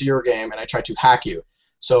break into your game and I try to hack you.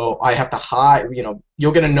 So I have to hide. You know,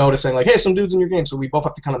 you'll get a notice saying like, "Hey, some dude's in your game." So we both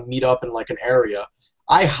have to kind of meet up in like an area.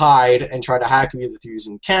 I hide and try to hack you either through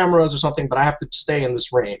using cameras or something, but I have to stay in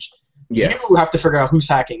this range. Yeah. You have to figure out who's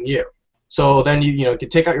hacking you. So then you can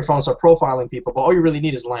take out your phone and start profiling people, but all you really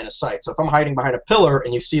need is line of sight. So if I'm hiding behind a pillar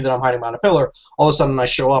and you see that I'm hiding behind a pillar, all of a sudden I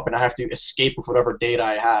show up and I have to escape with whatever data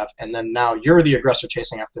I have, and then now you're the aggressor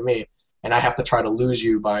chasing after me, and I have to try to lose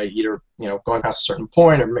you by either going past a certain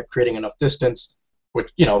point or creating enough distance,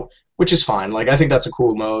 which is fine. Like I think that's a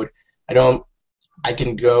cool mode. I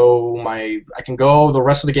can go the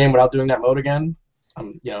rest of the game without doing that mode again.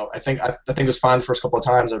 I think it was fine the first couple of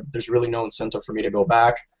times. There's really no incentive for me to go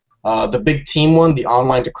back. The big team one, the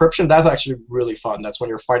online decryption, that's actually really fun. That's when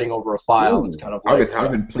you're fighting over a file. Ooh, it's kind of I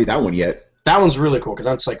haven't played that one yet. That one's really cool because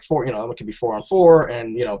that's like it can be 4-on-4,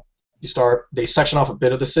 and they section off a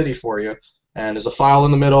bit of the city for you, and there's a file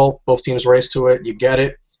in the middle. Both teams race to it. You get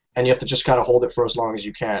it, and you have to just kind of hold it for as long as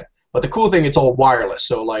you can. But the cool thing, it's all wireless.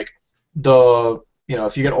 So like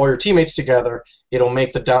if you get all your teammates together, it'll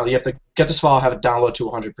make you have to get this file, have it download to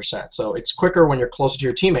 100%. So it's quicker when you're closer to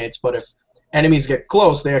your teammates, but if enemies get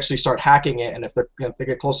close, they actually start hacking it, and if they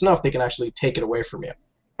get close enough, they can actually take it away from you.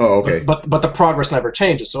 Oh, okay. But the progress never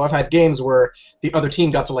changes. So I've had games where the other team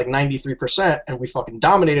got to like 93%, and we fucking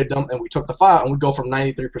dominated them, and we took the file, and we go from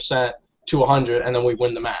 93% to 100, and then we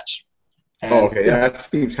win the match. And, okay. Yeah, that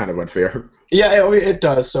seems kind of unfair. Yeah, it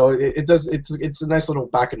does. So it does. It's a nice little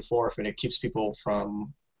back and forth, and it keeps people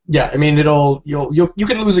from. Yeah, I mean, you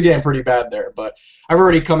can lose a game pretty bad there, but I've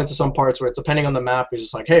already come into some parts where it's depending on the map. It's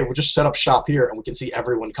just like, hey, we'll just set up shop here, and we can see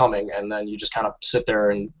everyone coming, and then you just kind of sit there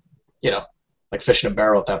and, like fish in a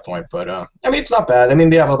barrel at that point. But I mean, it's not bad. I mean,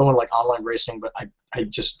 they have other one like online racing, but I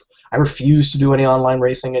refuse to do any online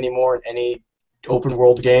racing anymore in any open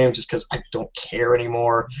world game just because I don't care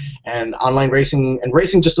anymore. And online racing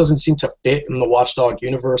just doesn't seem to fit in the Watch Dogs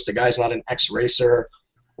universe. The guy's not an ex-racer.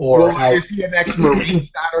 Or is he an ex-Marine?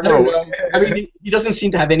 I don't know. I mean, he doesn't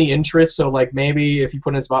seem to have any interest, so like maybe if you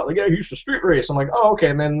put in his spot, like, yeah, he used to street race. I'm like, oh, okay,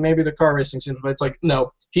 and then maybe the car racing seems, but it's like,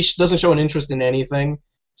 no, he doesn't show an interest in anything.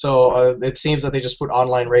 So it seems that they just put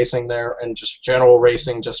online racing there and just general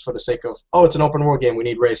racing just for the sake of, oh, it's an open world game, we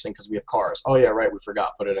need racing because we have cars. Oh yeah, right, we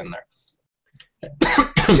forgot, put it in there.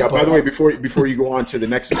 Yeah. By the way, before you go on to the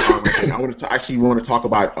next thing, I want to talk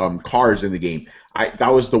about cars in the game.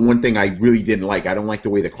 That was the one thing I really didn't like. I don't like the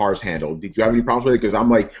way the cars handled. Did you have any problems with it? Because I'm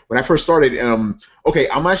like, when I first started, okay,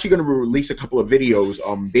 I'm actually going to release a couple of videos.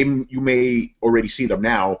 You may already see them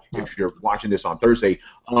now if you're watching this on Thursday.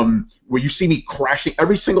 Where you see me crashing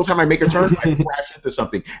every single time I make a turn, I crash into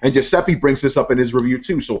something. And Giuseppe brings this up in his review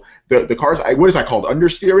too. So the cars, what is that called?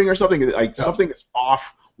 Understeering or something? Like something that's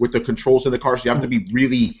off with the controls in the cars. You have to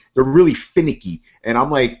be they're really finicky. And I'm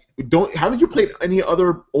like, haven't you played any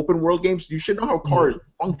other open world games? You should know how cars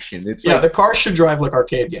function. It's the cars should drive like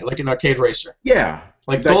arcade game, like an arcade racer. Yeah.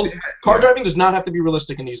 Like car driving does not have to be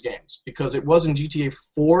realistic in these games because it was in GTA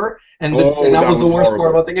 4, and that was the worst part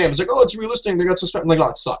about the game. It's like, oh, it's realistic. They got suspended. Like, oh,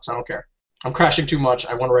 it sucks. I don't care. I'm crashing too much.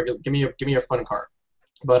 I want a regular. Give me a fun car.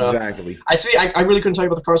 But exactly. I really couldn't tell you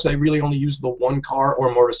about the cars because I really only used the one car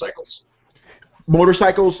or motorcycles.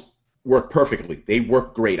 Motorcycles work perfectly. They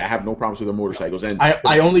work great. I have no problems with the motorcycles. And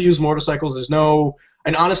I only use motorcycles.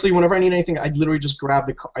 And honestly, whenever I need anything, I literally just grab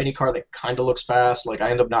any car that kind of looks fast. Like I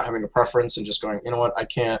end up not having a preference and just going, you know what, I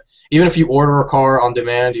can't. Even if you order a car on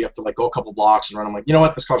demand, you have to like go a couple blocks and run. I'm like, you know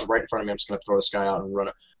what, this car's right in front of me. I'm just gonna throw this guy out and run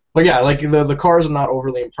it. But yeah, like the cars are not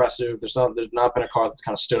overly impressive. There's not been a car that's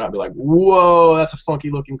kind of stood out and be like, whoa, that's a funky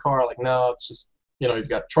looking car. Like no, it's just you've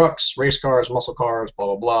got trucks, race cars, muscle cars, blah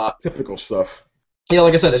blah blah. Typical stuff. Yeah,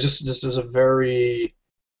 like I said, it just this is a very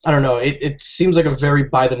I don't know. It seems like a very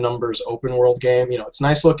by the numbers open world game. It's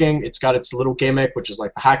nice looking. It's got its little gimmick, which is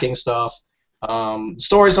like the hacking stuff. The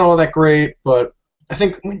story's not all that great, but I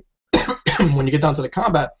think when when you get down to the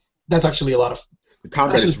combat, that's actually a lot of. The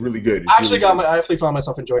combat is really good. I actually found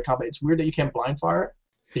myself enjoying combat. It's weird that you can't blind fire.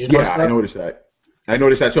 Did you notice that? I noticed that. I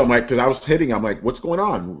noticed that too. I'm like, because I was hitting, I'm like, what's going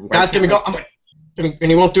on? Guys, give me go. I'm like, and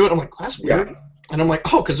he won't do it. I'm like, that's weird. Yeah. And I'm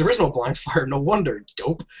like, oh, because there is no blind fire. No wonder,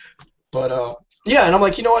 dope. But yeah, and I'm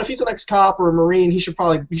like, you know what? If he's an ex-cop or a Marine, he's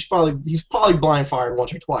probably blind fired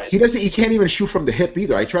once or twice. He can't even shoot from the hip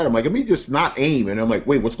either. I tried. I'm like, let me just not aim, and I'm like,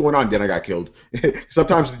 wait, what's going on? Then I got killed.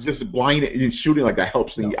 Sometimes just blind shooting like that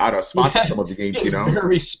helps me out of spot some of the games,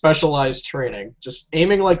 Very specialized training. Just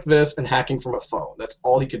aiming like this and hacking from a phone. That's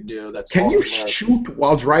all he could do. Can you shoot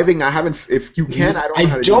while driving? I haven't. If you can, I don't know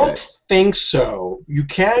how to do that. I don't think so. You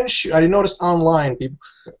can shoot. I noticed online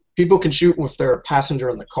people can shoot with their passenger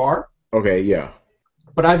in the car. Okay, yeah.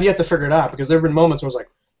 But I've yet to figure it out because there have been moments where I was like,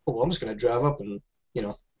 oh, well, I'm just going to drive up and,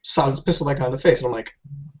 silence pistol that guy in the face. And I'm like,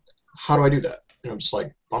 how do I do that? And I'm just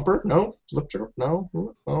like, bumper? No. Lifter? No.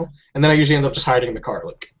 No. And then I usually end up just hiding in the car.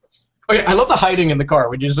 Like, oh, yeah, I love the hiding in the car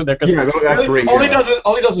when you just sit there. Yeah, that's great. All he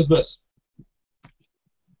does is this.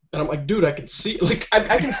 And I'm like, dude, I can see, like,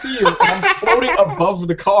 I can see you. I'm floating above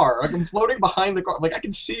the car. Like, I'm floating behind the car. Like, I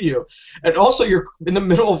can see you. And also, you're in the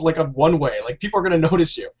middle of, like, a one-way. Like, people are going to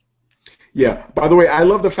notice you. Yeah. By the way, I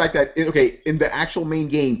love the fact that, in the actual main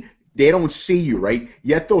game, they don't see you, right?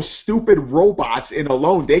 Yet those stupid robots in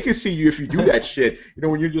Alone, they can see you if you do that shit.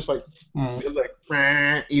 When you're just like, you're like,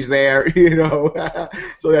 he's there,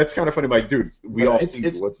 So that's kind of funny. Like, dude, we all see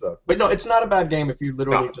you. What's up? But no, it's not a bad game if you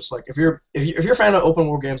literally just like if you're a fan of open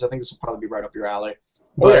world games. I think this will probably be right up your alley.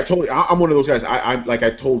 But, yeah, totally. I'm one of those guys. I'm like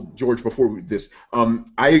I told George before this.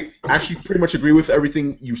 I actually pretty much agree with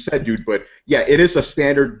everything you said, dude. But yeah, it is a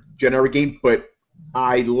standard generic game, but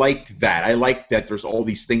I like that. I like that there's all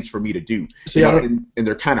these things for me to do. See, and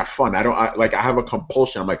they're kind of fun. I have a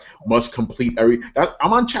compulsion. I'm like, must complete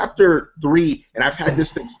I'm on chapter 3, and I've had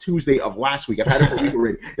this since Tuesday of last week. I've had it for a week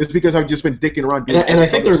already. It's because I've just been dicking around. And I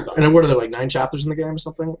think there's, and what are there, like 9 chapters in the game or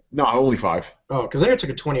something? No, only 5. Oh, because I think it's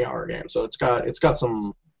like a 20-hour game, so it's got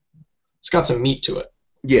some meat to it.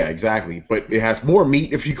 Yeah, exactly. But it has more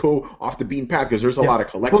meat if you go off the beaten path because there's a lot of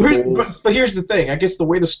collectibles. But here's the thing. I guess the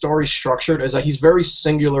way the story's structured is that he's very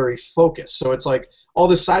singularly focused. So it's like all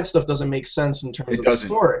this side stuff doesn't make sense in terms of the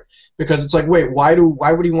story. Because it's like, wait, why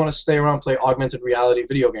would he want to stay around and play augmented reality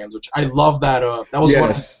video games? Which I love that.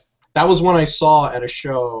 That was one I saw at a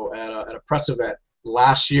show at a press event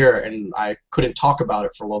last year, and I couldn't talk about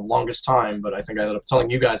it for the longest time. But I think I ended up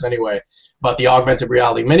telling you guys anyway about the augmented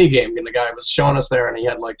reality minigame, and the guy was showing us there, and he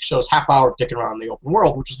had showed us half hour of dicking around the open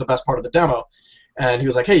world, which was the best part of the demo. And he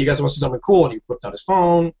was like, hey, you guys want to see something cool? And he whipped out his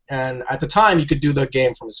phone, and at the time, you could do the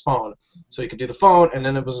game from his phone. So you could do the phone, and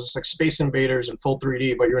then it was just like Space Invaders in full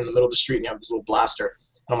 3D, but you're in the middle of the street, and you have this little blaster.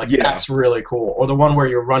 And I'm like, that's really cool. Or the one where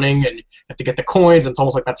you're running, and you have to get the coins, and it's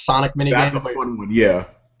almost like that Sonic minigame. That's a fun one, yeah.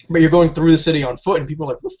 But you're going through the city on foot, and people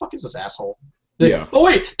are like, what the fuck is this asshole? Yeah. Oh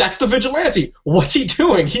wait, that's the vigilante. What's he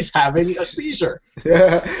doing? He's having a seizure.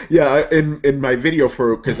 Yeah. In my video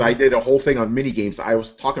because I did a whole thing on mini games, I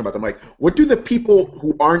was talking about them. Like, what do the people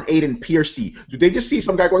who aren't Aiden Pierce see? Do they just see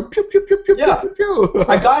some guy going pew pew pew pew pew pew pew?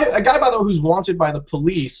 a guy by the way who's wanted by the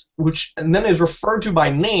police, and then is referred to by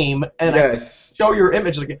name, and I show your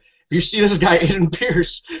image. Like, if you see this guy Aiden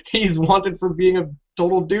Pierce, he's wanted for being a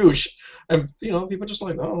total douche. And people just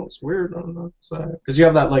like, oh, it's weird. I don't know, because you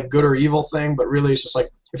have that like good or evil thing, but really it's just like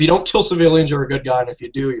if you don't kill civilians, you're a good guy, and if you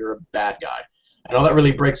do, you're a bad guy. And all that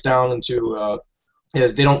really breaks down into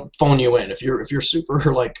is they don't phone you in if you're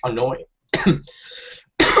super like annoying.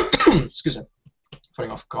 Excuse me,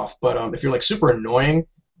 fighting off a cough. But if you're like super annoying,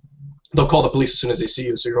 they'll call the police as soon as they see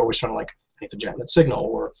you. So you're always trying to like, I need to jam that signal.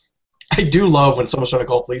 Or I do love when someone's trying to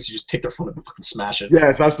call the police, you just take their phone and fucking smash it.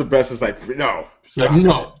 Yes, that's the best. It's like, no. Like,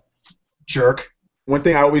 no. Jerk. One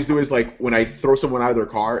thing I always do is like when I throw someone out of their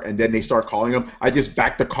car and then they start calling them, I just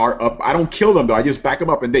back the car up. I don't kill them though. I just back them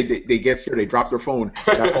up and they get scared. They drop their phone.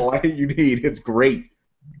 That's all you need. It's great.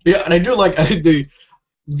 Yeah, and I do like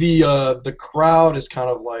the crowd is kind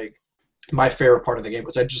of like my favorite part of the game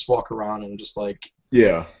because I just walk around and just like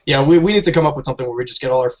we need to come up with something where we just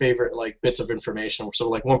get all our favorite like bits of information. So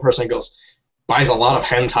like one person goes, buys a lot of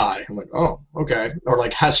hentai. I'm like, oh, okay. Or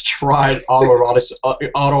like has tried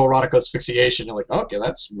autoerotic asphyxiation. You're like, okay,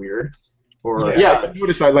 that's weird. Or Yeah, I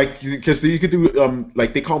noticed that, like, because you could do,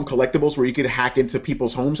 like, they call them collectibles, where you could hack into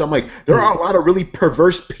people's homes. I'm like, there are a lot of really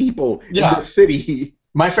perverse people in yeah. this city.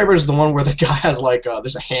 My favorite is the one where the guy has like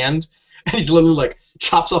there's a hand and he's literally like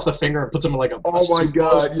chops off the finger and puts him in like a Oh my soup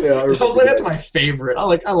God, bowl. yeah, I I was remember like, that's that. my favorite. I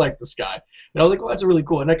like this guy. And I was like, well, that's really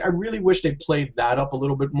cool. And like, I really wish they played that up a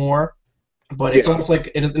little bit more. But it's Yeah, almost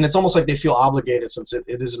like, and it's almost like they feel obligated since it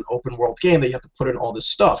is an open world game that you have to put in all this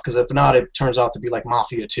stuff. Because if not, it turns out to be like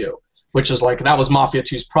Mafia 2, which is like that was Mafia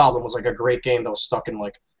 2's problem, was like a great game that was stuck in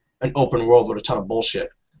like an open world with a ton of bullshit.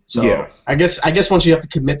 So yeah. I guess once you have to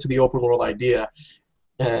commit to the open world idea,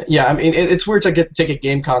 yeah, I mean it's weird to take a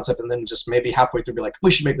game concept and then just maybe halfway through be like,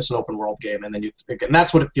 we should make this an open world game, and then you think, and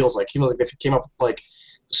that's what it feels like. He was like, if he came up with like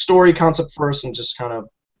the story concept first and just kind of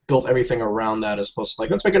built everything around that, as opposed to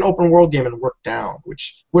like, let's make an open world game and work down,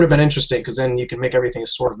 which would have been interesting because then you can make everything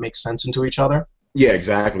sort of make sense into each other. Yeah,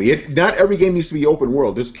 exactly. Not every game needs to be open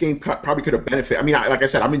world. This game probably could have benefited. I mean, like I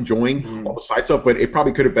said, I'm enjoying all the side stuff, but it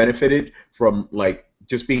probably could have benefited from like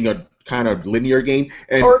just being a kind of linear game.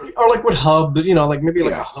 And Or like with hub, like maybe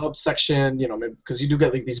like Yeah. a hub section, maybe because you do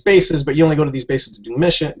get like these bases, but you only go to these bases to do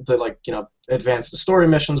mission, to like advance the story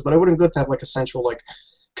missions. But it would have been good to have like a central like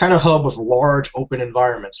kind of hub with large open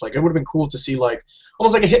environments. Like it would have been cool to see like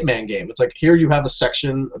almost like a Hitman game. It's like here you have a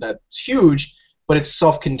section that's huge, but it's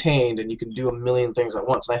self-contained and you can do a million things at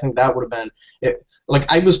once. And I think that would have been it. Like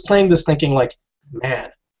I was playing this thinking like, man,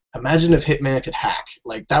 imagine if Hitman could hack.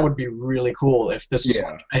 Like that would be really cool if this was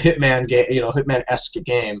Yeah. like a Hitman game, Hitman-esque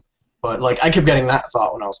game. But like I kept getting that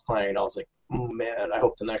thought when I was playing. I was like, oh man, I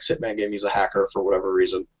hope the next Hitman game is a hacker for whatever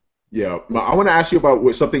reason. Yeah, I want to ask you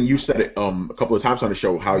about something you said a couple of times on the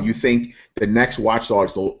show. How you think the next Watch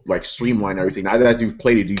Dogs will like streamline everything. Now that you've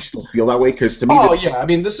played it, do you still feel that way? Because to me, Oh yeah, I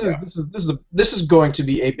mean this is going to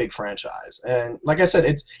be a big franchise, and like I said,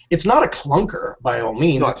 it's not a clunker by all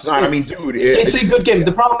means. no, it's not. I mean, dude, It's a good game.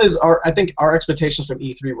 The problem is, I think our expectations from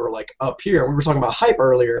E3 were like up here. We were talking about hype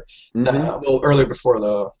earlier, earlier before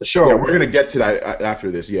the show. yeah, we're gonna get to that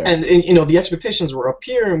after this. Yeah, And the expectations were up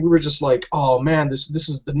here, and we were just like, oh man, this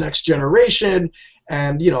is the next generation,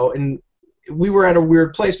 and and we were at a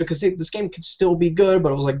weird place because this game could still be good,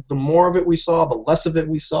 but it was like the more of it we saw, the less of it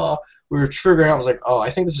we saw. We were figuring out, I was like, oh,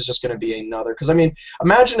 I think this is just going to be another. Because I mean,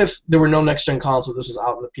 imagine if there were no next gen consoles. This was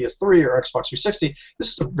out on the PS3 or Xbox 360. This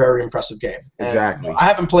is a very impressive game. And, exactly. I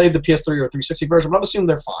haven't played the PS3 or 360 version, but I'm assuming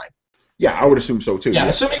they're fine. Yeah, I would assume so too. Yeah,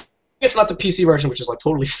 assuming it's not the PC version, which is like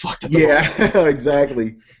totally fucked up. Yeah,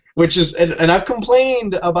 exactly. Which is, and I've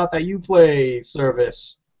complained about that Uplay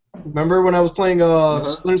service. Remember when I was playing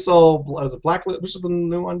Splinter Cell, was it Blacklist? Which is the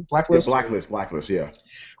new one? Blacklist? Yeah, Blacklist, yeah.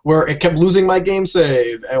 Where it kept losing my game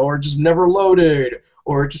save, or just never loaded,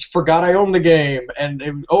 or it just forgot I owned the game,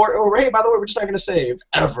 or hey, by the way, we're just not going to save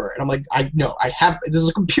ever. And I'm like, this is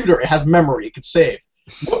a computer, it has memory, it could save.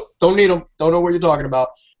 Don't need them, don't know what you're talking about.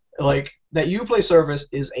 Like, that Uplay service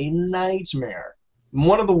is a nightmare.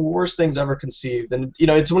 One of the worst things ever conceived, and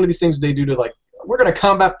it's one of these things they do to like, we're going to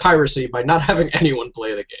combat piracy by not having anyone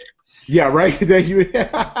play the game. Yeah, right.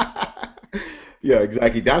 Yeah,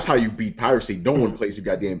 exactly. That's how you beat piracy. No one plays your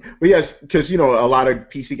goddamn. But yes, because a lot of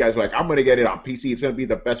PC guys are like, I'm gonna get it on PC. It's gonna be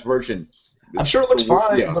the best version. I'm sure it looks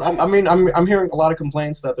fine, Yeah. but I'm hearing a lot of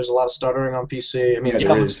complaints that there's a lot of stuttering on PC. I mean,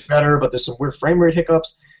 Yeah, it looks better, but there's some weird frame rate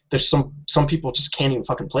hiccups. There's some people just can't even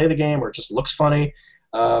fucking play the game, or it just looks funny.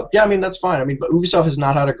 Yeah, I mean that's fine. I mean, but Ubisoft has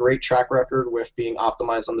not had a great track record with being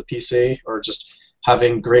optimized on the PC or just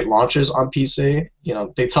having great launches on PC.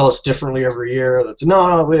 They tell us differently every year. That's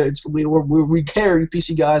we care, you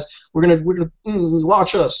PC guys. We're gonna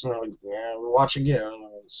watch us. And we're like, yeah, we're watching you.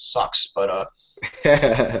 It sucks, but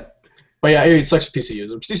but yeah, it sucks for PC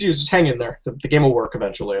users. PC users, just hang in there. The game will work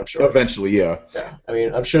eventually, I'm sure. Eventually, yeah. Yeah, I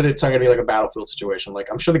mean, I'm sure it's not gonna be like a Battlefield situation. Like,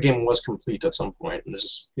 I'm sure the game was complete at some point, and it's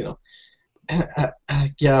just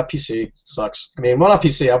yeah, PC sucks. I mean, well, not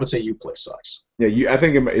PC. I would say Uplay sucks. Yeah, I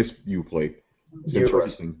think it's Uplay. It's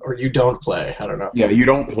interesting. Or you don't play. I don't know. Yeah, you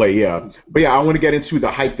don't play. Yeah, but yeah, I want to get into the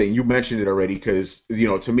hype thing. You mentioned it already because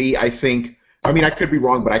to me, I could be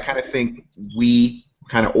wrong, but I kind of think we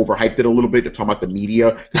kind of overhyped it a little bit to talk about the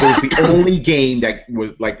media. It was the only game that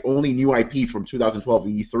was like only new IP from 2012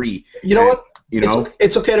 E3. You know what?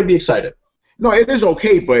 It's okay to be excited. No, it is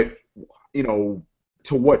okay, but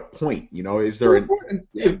to what point? Is there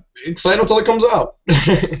excited until it comes out?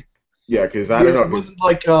 Yeah, because I don't know. It wasn't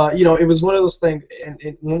like it was one of those things.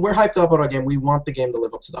 And when we're hyped up on our game, we want the game to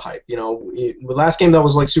live up to the hype. The last game that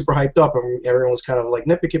was like super hyped up and everyone was kind of like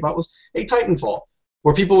nitpicky about was Titanfall,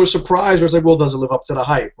 where people were surprised. It was like, well, does it live up to the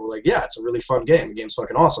hype? We're like, yeah, it's a really fun game. The game's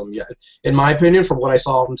fucking awesome. Yeah, in my opinion, from what I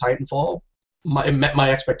saw from Titanfall, it met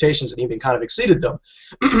my expectations and even kind of exceeded them.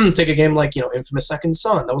 Take a game like, Infamous Second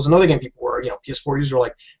Son. That was another game people were, PS4 users were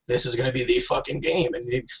like, this is going to be the fucking game.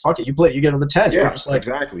 And fuck it, you play it, you get to the 10. Yeah, you're just like,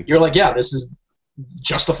 exactly. You're like, yeah, this is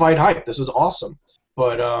justified hype. This is awesome.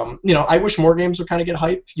 But, I wish more games would kind of get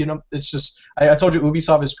hype. It's just, I told you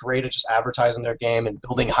Ubisoft is great at just advertising their game and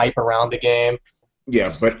building hype around the game.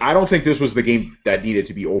 Yeah, but I don't think this was the game that needed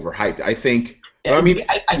to be overhyped. I think, I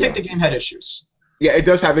think the game had issues. Yeah, it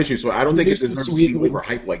does have issues, so I don't think it deserves to be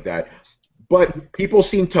overhyped like that. But people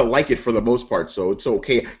seem to like it for the most part, so it's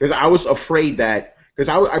okay. Because I was afraid that, because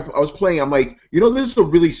I was playing, I'm like, this is a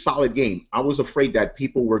really solid game. I was afraid that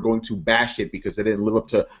people were going to bash it because it didn't live up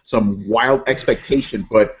to some wild expectation,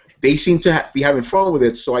 but they seem to be having fun with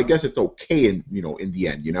it, so I guess it's okay in the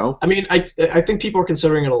end. I mean, I think people are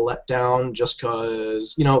considering it a letdown just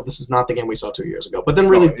because this is not the game we saw 2 years ago. But then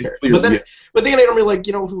really, but then I'm really like,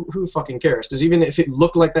 who fucking cares? Because even if it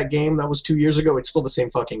looked like that game that was 2 years ago, it's still the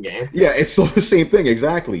same fucking game. Yeah, it's still the same thing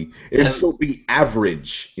exactly. It'd still be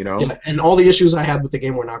average, Yeah, and all the issues I had with the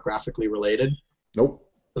game were not graphically related. Nope.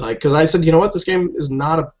 Like, because I said, you know what, this game is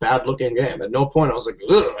not a bad-looking game. At no point I was like,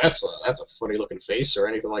 ugh, that's a funny-looking face or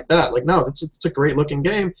anything like that. Like, no, it's a great-looking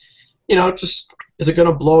game. Just, is it going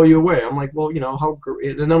to blow you away? I'm like, well, how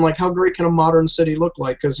great, and I'm like, how great can a modern city look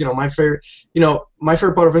like? Because, my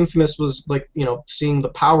favorite part of Infamous was, like, seeing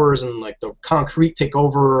the powers and, like, the concrete take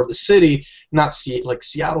over the city, not see, like,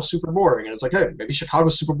 Seattle's super boring. And it's like, hey, maybe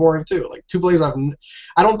Chicago's super boring, too. Like, two places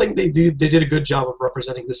I don't think they did a good job of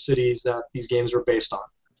representing the cities that these games were based on.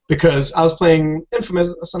 Because I was playing Infamous,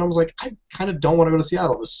 and I was like, I kind of don't want to go to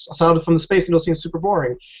Seattle. Aside from the space, it'll seem super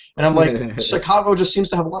boring. And I'm like, Chicago just seems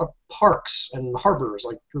to have a lot of parks and harbors.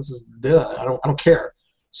 Like, this is, I don't care.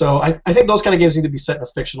 So I think those kind of games need to be set in a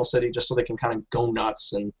fictional city just so they can kind of go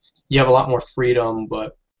nuts and you have a lot more freedom.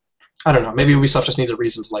 But I don't know. Maybe Ubisoft just needs a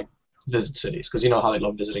reason to, like, visit cities, because how they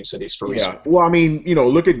love visiting cities for reasons. Yeah, well, I mean,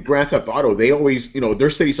 look at Grand Theft Auto. They always, their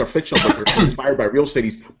cities are fictional, but they're inspired by real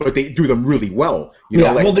cities, but they do them really well.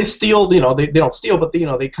 Well, they steal, they don't steal, but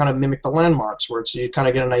they kind of mimic the landmarks, where you kind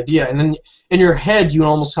of get an idea, and then in your head, you can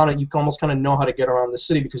almost kind of know how to get around the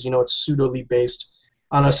city because it's pseudoly based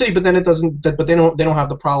on a city, but then it doesn't. But they don't have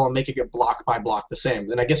the problem making it block by block the same.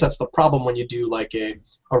 And I guess that's the problem when you do like a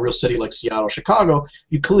real city like Seattle, Chicago.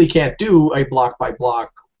 You clearly can't do a block by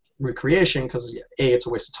block recreation because A, it's a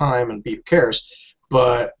waste of time, and B, who cares?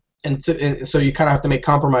 But so you kind of have to make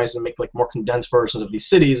compromises and make like more condensed versions of these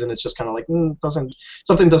cities, and it's just kind of like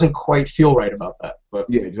something doesn't quite feel right about that. But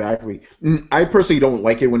yeah, exactly. I personally don't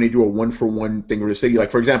like it when they do a one-for-one thing with a city.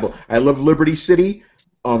 Like, for example, I love Liberty City.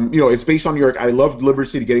 It's based on New York. I loved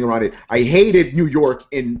Liberty City, getting around it. I hated New York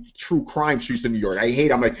in true crime streets in New York.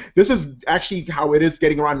 I'm like, this is actually how it is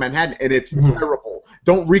getting around Manhattan, and it's terrible.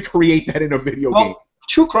 Don't recreate that in a video game.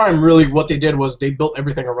 True crime, really, what they did was they built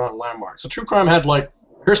everything around landmarks. So True Crime had, like,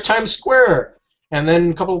 here's Times Square, and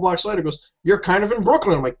then a couple of blocks later it goes, you're kind of in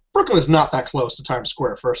Brooklyn. I'm like, Brooklyn is not that close to Times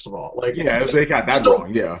Square, first of all. Like, yeah, they got that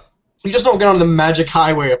wrong, yeah. You just don't get on the magic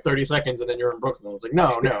highway of 30 seconds and then you're in Brooklyn. It's like,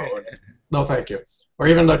 no, thank you. Or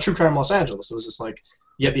even True Crime Los Angeles. It was just like,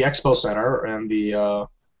 you had the Expo Center and the,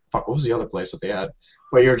 what was the other place that they had?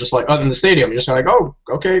 Where you're just like, in the stadium, you're just kind of like, oh,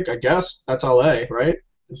 okay, I guess that's LA, right?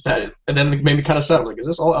 Is that it? And then it made me kind of sad. Like, is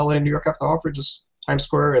this all LA and New York have to offer? Just Times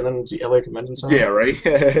Square and then the LA Convention Center? Yeah, right.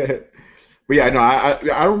 But yeah, no,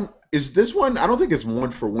 I don't. Is this one? I don't think it's one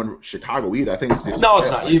for one Chicago either. I think it's no, it's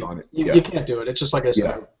not. You can't do it. It's just like I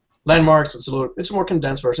said, landmarks. It's a more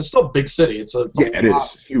condensed version. It's still a big city. It's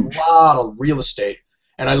huge. A lot of real estate,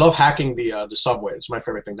 and I love hacking the subway. It's my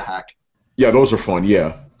favorite thing to hack. Yeah, those are fun.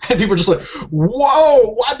 Yeah. And people are just like,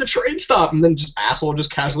 whoa, why'd the train stop? And then asshole just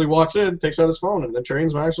casually walks in, takes out his phone, and the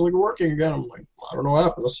train's actually working again. I'm like, I don't know what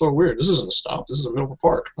happened. That's so weird. This isn't a stop. This is the middle of a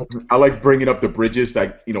park. I like bringing up the bridges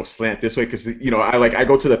that slant this way because I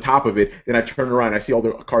go to the top of it, then I turn around, and I see all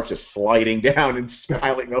the cars just sliding down and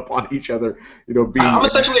piling up on each other. I'm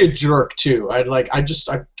essentially a jerk too. I just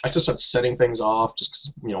start setting things off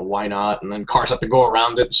just because why not? And then cars have to go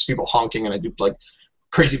around it, just people honking, and I do like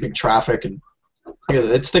crazy big traffic and.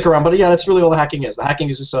 It'd stick around, but yeah, that's really all the hacking is. The hacking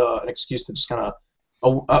is just an excuse to just kind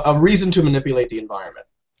of a reason to manipulate the environment.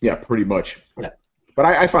 Yeah, pretty much. Yeah. But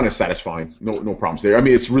I find it satisfying. No problems there. I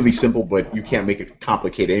mean, it's really simple, but you can't make it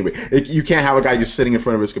complicated anyway. You can't have a guy just sitting in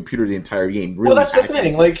front of his computer the entire game. Really well, that's the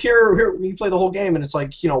thing. Like here, you play the whole game, and it's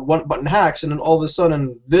like one button hacks, and then all of a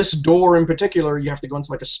sudden, this door in particular, you have to go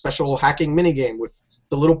into like a special hacking minigame with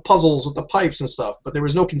the little puzzles with the pipes and stuff, but there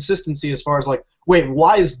was no consistency as far as like, wait,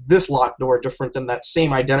 why is this locked door different than that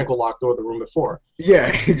same identical locked door the room before? Yeah,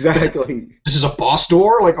 exactly. This is a boss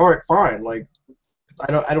door? Like, all right, fine. Like,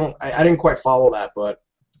 I didn't quite follow that, but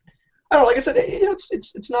I don't know, like I said,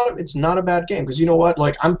 it's not a bad game because you know what?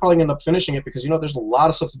 Like I'm probably gonna end up finishing it because there's a lot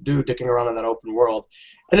of stuff to do dicking around in that open world,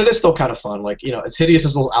 and it is still kind of fun. Like as hideous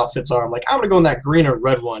as those outfits are, I'm like I'm gonna go in that green or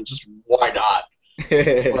red one. Just why not?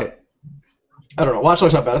 But, I don't know. Watch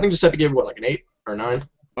Dogs not bad. I think Giuseppe gave it like an 8 or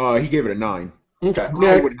 9. He gave it a 9. Okay.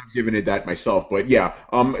 I wouldn't have given it that myself, but yeah.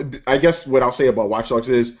 I guess what I'll say about Watch Dogs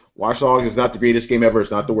is Watch Dogs is not the greatest game ever. It's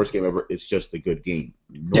not the worst game ever. It's just a good game.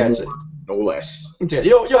 No more, no less.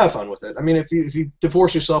 You'll have fun with it. I mean, if you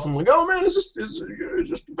divorce yourself and like, oh man, is this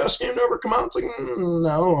the best game to ever come out? It's like,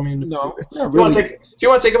 no. I mean, no. If you want to take it,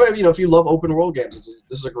 if you love open world games,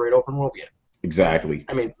 this is a great open world game. Exactly.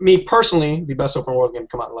 I mean, me personally, the best open world game to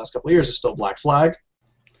come out in the last couple of years is still Black Flag.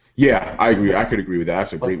 Yeah, I agree. I could agree with that.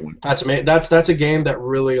 That's a great one. That's amazing. That's a game that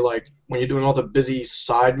really, like, when you're doing all the busy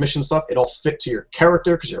side mission stuff, it all fit to your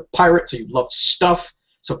character because you're a pirate, so you love stuff.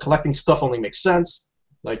 So collecting stuff only makes sense.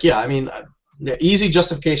 Like, yeah, I mean, easy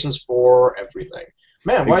justifications for everything.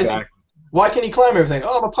 Man, why can he climb everything?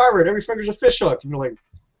 Oh, I'm a pirate. Every finger's a fish hook. And you're like,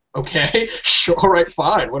 okay, sure, all right,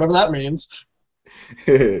 fine, whatever that means.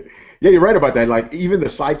 Yeah, you're right about that. Like, even the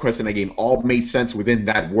side quests in that game all made sense within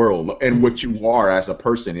that world and what you are as a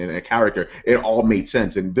person and a character. It all made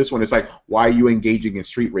sense. And this one is like, why are you engaging in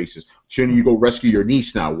street races? Shouldn't you go rescue your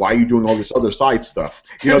niece now? Why are you doing all this other side stuff?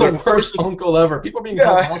 You're the worst uncle ever. People being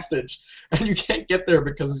held hostage, and you can't get there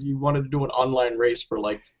because you wanted to do an online race for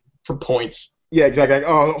points. Yeah, exactly. Like,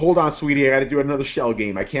 oh, hold on, sweetie. I got to do another shell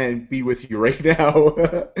game. I can't be with you right now.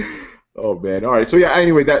 Oh man! All right, so yeah.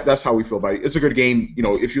 Anyway, that's how we feel about it. It's a good game.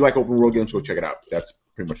 If you like open world games, go check it out. That's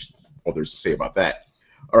pretty much all there's to say about that.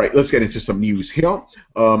 All right, let's get into some news here.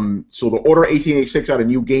 So the Order 1886 got a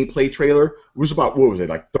new gameplay trailer. It was about, what was it,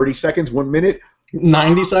 like 30 seconds, 1 minute?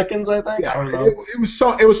 90 seconds, I think. Yeah, I don't know.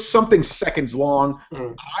 It was something seconds long.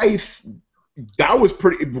 That was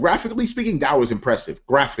pretty. Graphically speaking, that was impressive.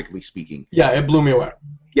 Graphically speaking. Yeah, it blew me away.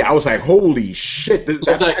 Yeah, I was like, holy shit!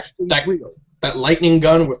 That's actually real. That lightning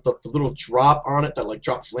gun with the little drop on it that like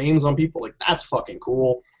drop flames on people, like that's fucking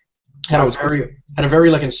cool. Had a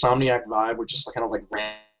very like Insomniac vibe with just kind of like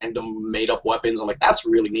random made up weapons. I'm like, that's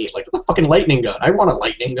really neat. Like the fucking lightning gun. I want a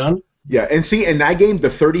lightning gun. Yeah, and see, in that game,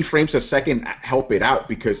 the 30 frames a second help it out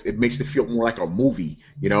because it makes it feel more like a movie.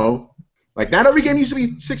 Like, not every game needs to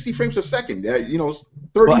be 60 frames a second.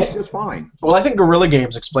 30 is just fine. Well, I think Guerrilla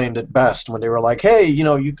Games explained it best when they were like, hey, you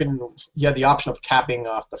had the option of capping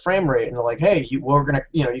off the frame rate, and they're like, hey, you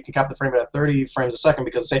can cap the frame rate at 30 frames a second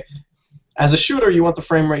because, say, as a shooter, you want the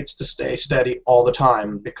frame rates to stay steady all the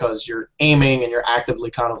time because you're aiming and you're actively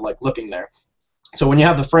kind of like looking there. So when you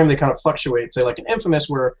have the frame rate kind of fluctuate, say like in Infamous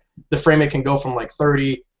where the frame rate can go from like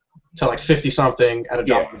 30 to like 50 something at a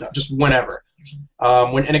drop, just whenever.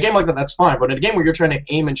 In a game like that, that's fine. But in a game where you're trying to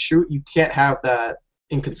aim and shoot, you can't have that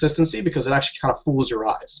inconsistency because it actually kind of fools your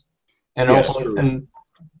eyes. And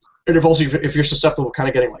if you're susceptible to kind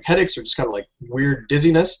of getting like headaches or just kind of like weird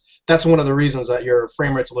dizziness, that's one of the reasons that your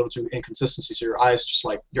frame rate's a little too inconsistency. So your eyes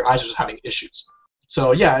are just having issues.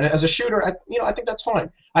 So yeah, as a shooter, I think that's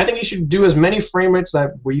fine. I think you should do as many frame rates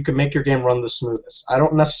where you can make your game run the smoothest. I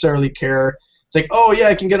don't necessarily care. It's like, oh yeah,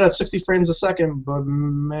 I can get at 60 frames a second, but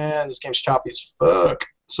man, this game's choppy as fuck.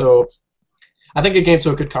 So I think it came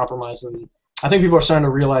to a good compromise, and I think people are starting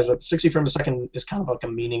to realize that 60 frames a second is kind of like a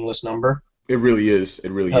meaningless number. It really is.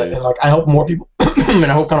 It really is. And like, I hope more people, and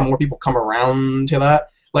I hope kind of more people come around to that.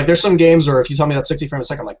 Like, there's some games where if you tell me that's 60 frames a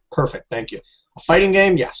second, I'm like, perfect, thank you. A fighting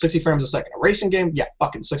game, yeah, 60 frames a second. A racing game, yeah,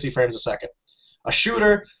 fucking 60 frames a second. A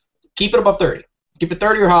shooter, keep it above 30. Keep it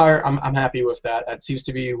 30 or higher, I'm happy with that. That seems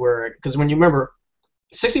to be where, because when you remember,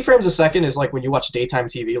 60 frames a second is like when you watch daytime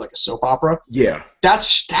TV, like a soap opera. Yeah.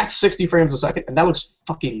 That's 60 frames a second, and that looks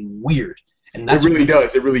fucking weird. And that's it really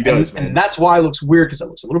does. It really does, man. And that's why it looks weird, because it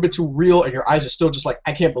looks a little bit too real, and your eyes are still just like,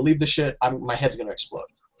 I can't believe this shit. My head's gonna explode.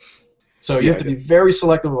 So you have to be very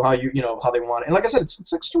selective of how how they want it. And like I said,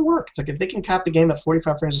 it's extra work. It's like if they can cap the game at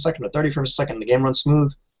 45 frames a second or 30 frames a second, and the game runs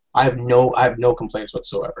smooth, I have no complaints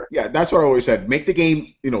whatsoever. Yeah, that's what I always said. Make the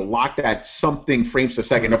game, locked at something frames a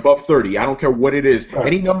second above 30. I don't care what it is. Right.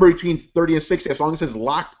 Any number between 30 and 60, as long as it's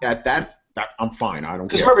locked at that I'm fine. I don't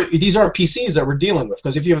care. Because remember, these aren't PCs that we're dealing with.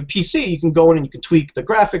 Because if you have a PC, you can go in and you can tweak the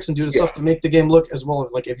graphics and do the stuff to make the game look as well.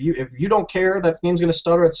 Like if you don't care that the game's going to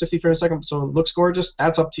stutter at 60 frames a second, so it looks gorgeous,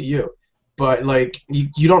 that's up to you. But like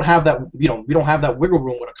you don't have that, we don't have that wiggle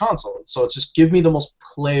room with a console. So it's just give me the most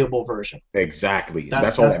playable version. Exactly.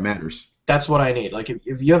 That's all that matters. That's what I need. Like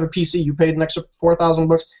if you have a PC, you paid an extra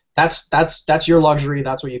 $4,000. That's your luxury.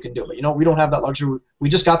 That's what you can do. But we don't have that luxury. We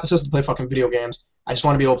just got the system to play fucking video games. I just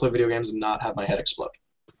want to be able to play video games and not have my head explode.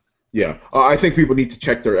 Yeah, I think people need to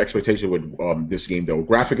check their expectation with this game though.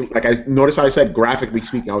 Graphically, like I noticed, I said graphically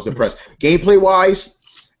speaking, I was impressed. Gameplay wise,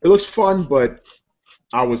 it looks fun, but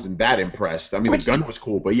I wasn't that impressed. I mean, the gun was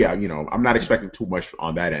cool, but yeah, I'm not expecting too much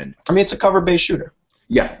on that end. I mean, it's a cover-based shooter.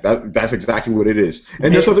 Yeah, that's exactly what it is,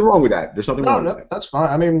 and there's nothing wrong with that. There's nothing wrong with that. That's fine.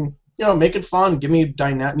 I mean, make it fun. Give me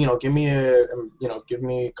give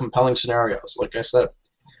me compelling scenarios. Like I said,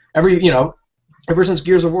 ever since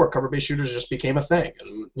Gears of War, cover-based shooters just became a thing,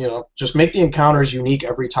 and just make the encounters unique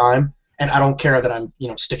every time. And I don't care that I'm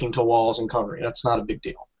sticking to walls and covering. That's not a big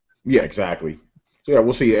deal. Yeah, exactly. So yeah,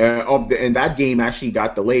 we'll see. And that game actually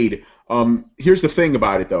got delayed. Here's the thing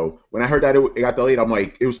about it though. When I heard that it got delayed, I'm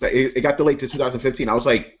like, it got delayed to 2015. I was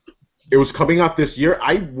like, it was coming out this year.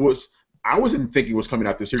 I wasn't thinking it was coming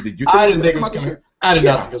out this year. Did you? I didn't think it was coming. I did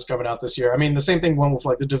not think it was coming out this year. I mean, the same thing went with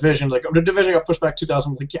like the Division. Like the Division got pushed back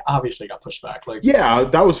 2000. Like obviously got pushed back. Like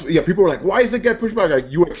people were like, why is it get pushed back?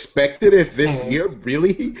 Like you expected it this year,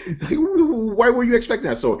 really? Like, why were you expecting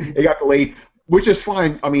that? So it got delayed. Which is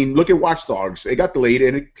fine. I mean, look at Watch Dogs. It got delayed,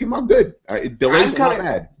 and it came out good. Delays are not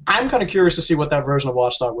bad. I'm kind of curious to see what that version of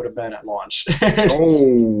Watch Dog would have been at launch.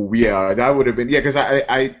 Oh, yeah, that would have been... Yeah, because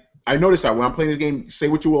I noticed that when I'm playing this game, say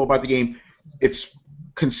what you will about the game, it's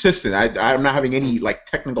consistent. I'm not having any, like,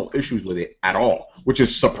 technical issues with it at all, which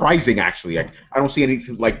is surprising, actually. I don't see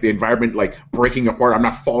anything, like, the environment, like, breaking apart. I'm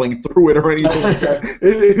not falling through it or anything like that.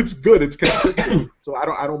 It's good. It's consistent. So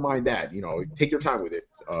I don't mind that. Take your time with it.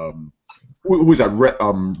 Who is that?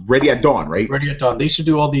 Ready at Dawn, right? Ready at Dawn. They used to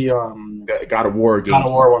do all the God of War games. God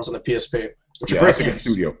of War ones on the PSP, which are great games.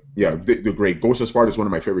 Studio. Yeah, they're great. Ghost of Sparta is one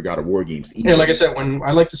of my favorite God of War games. Yeah, like I said, when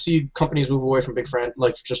I like to see companies move away from big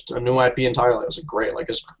like just a new IP entirely. It was great. Like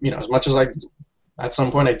as much as at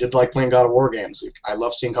some point I did like playing God of War games. Like, I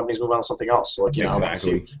love seeing companies move on to something else. So, like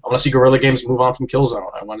exactly. I want to see Guerrilla Games move on from Killzone.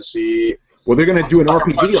 I want to see. Well, they're gonna do an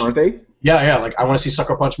RPG, aren't they? Yeah. Like I want to see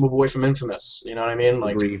Sucker Punch move away from Infamous. You know what I mean?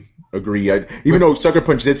 Like. Agree. Even though Sucker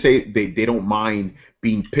Punch did say they don't mind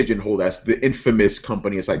being pigeonholed as the infamous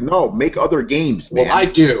company, it's like, no, make other games, man. Well, I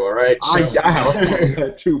do, all right? So. I have a problem with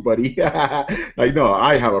that too, buddy. Like, no,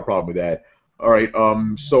 I have a problem with that. All right,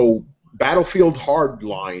 so Battlefield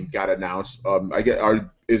Hardline got announced.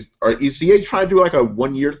 Is EA trying to do like a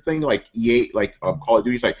 1 year thing, like EA, like Call of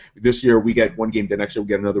Duty's like this year we get one game, the next year we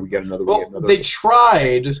get another, we get another, we get another. They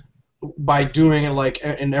tried by doing it like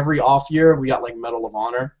in every off year we got like Medal of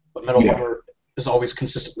Honor. But Medal of Honor is always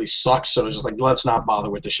consistently sucks, so it's just like, let's not bother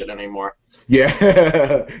with this shit anymore. Yeah.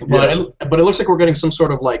 But it looks like we're getting some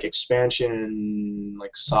sort of like expansion,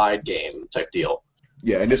 like side game type deal.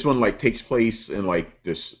 Yeah, and this one like takes place in like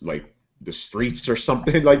this like the streets or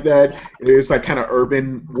something like that. It's like kind of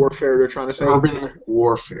urban warfare they're trying to say. Urban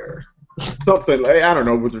warfare. Something like I don't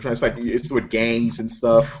know what they're trying to say. It's with gangs and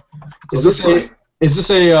stuff. Is this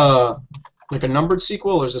a like a numbered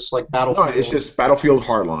sequel, or is this like Battlefield? No, it's just Battlefield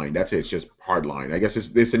Hardline. That's it. It's just Hardline. I guess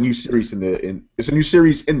it's a new series it's a new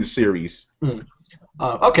series in the series.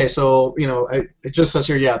 Okay, so it just says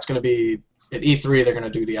here, it's going to be at E3. They're going to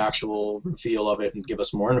do the actual reveal of it and give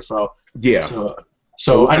us more info. Yeah.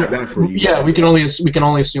 So we can only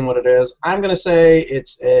assume what it is. I'm going to say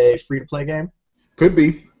it's a free-to-play game. Could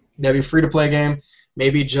be. Maybe a free-to-play game.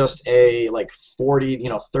 Maybe just a like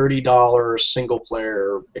 $30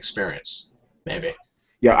 single-player experience. Maybe.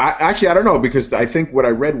 Yeah, I don't know because I think what I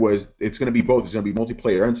read was it's going to be both. It's going to be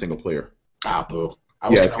multiplayer and single player. Ah, boo.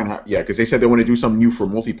 Because they said they want to do something new for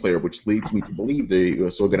multiplayer, which leads me to believe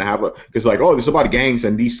they're still going to have because like, oh, this is about gangs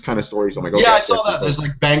and these kind of stories. I'm like, okay, yeah, I saw that. There's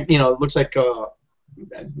like bank. It looks like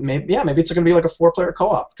maybe it's going to be like a 4-player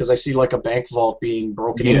co-op because I see like a bank vault being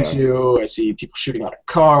broken into. I see people shooting out of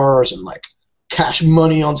cars and like cash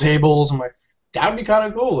money on tables. I'm like. That would be kind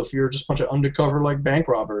of cool if you're just a bunch of undercover like bank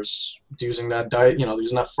robbers using that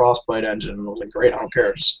using that Frostbite engine. I was like, great, I don't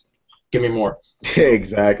care, just give me more.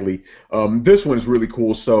 Exactly. This one's really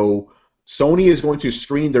cool. So Sony is going to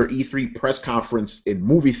screen their E3 press conference in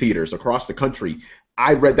movie theaters across the country.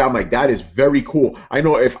 I read that, I'm like, that is very cool. I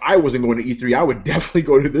know if I wasn't going to E3, I would definitely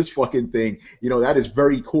go to this fucking thing. That is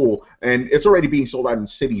very cool, and it's already being sold out in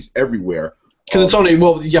cities everywhere. Because it's only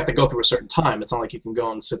you have to go through a certain time. It's not like you can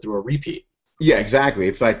go and sit through a repeat. Yeah, exactly.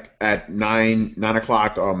 It's like at 9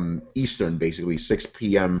 o'clock Eastern, basically 6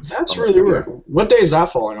 p.m. That's really weird. What day is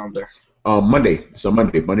that falling under? Monday. So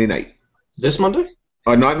Monday night. This Monday?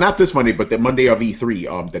 Not this Monday, but the Monday of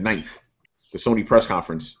E3, the 9th, the Sony press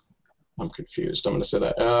conference. I'm confused. I'm going to say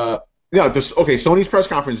that. Yeah, Sony's press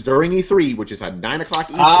conference during E3, which is at 9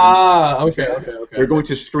 o'clock Eastern. Ah, okay. They're going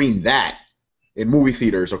to stream that. in movie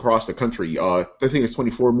theaters across the country. I think it's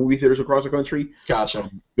 24 movie theaters across the country. Gotcha.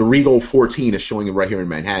 The Regal 14 is showing it right here in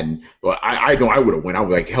Manhattan. Well, I know I would have went. I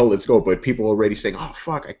was like, hell, let's go. But people are already saying, oh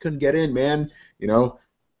fuck, I couldn't get in, man. You know.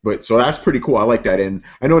 But so that's pretty cool. I like that. And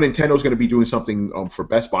I know Nintendo's going to be doing something for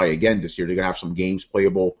Best Buy again this year. They're going to have some games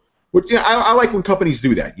playable. Which yeah, I like when companies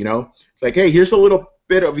do that. You know, it's like, hey, here's a little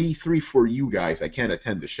bit of E3 for you guys. I can't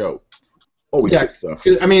attend the show. Always Yeah, good stuff.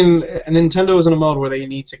 I mean, Nintendo is in a mode where they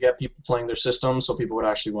need to get people playing their system, so people would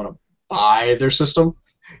actually want to buy their system.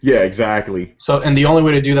 Yeah, exactly. So, and the only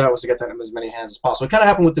way to do that was to get that in as many hands as possible. It kind of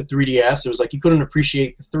happened with the 3DS. It was like you couldn't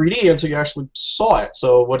appreciate the 3D until you actually saw it.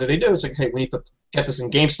 So what did they do? It's like, hey, we need to get this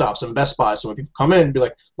in GameStops and Best Buy. So when people come in and be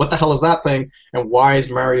like, what the hell is that thing? And why is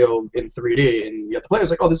Mario in 3D? And you have to play it.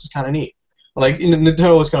 It's like, oh, this is kind of neat. Like,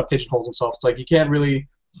 Nintendo always kind of pigeonholes himself. It's like you can't really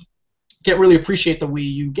appreciate the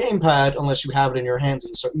Wii U gamepad unless you have it in your hands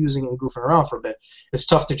and you start using it and goofing around for a bit. It's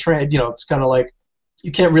tough to trade. You know, it's kind of like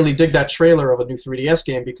you can't really dig that trailer of a new 3DS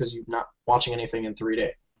game because you're not watching anything in 3D.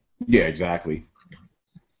 Yeah, exactly.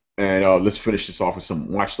 And let's finish this off with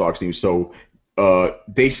some Watch Dogs news. So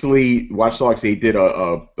basically, Watch Dogs, they did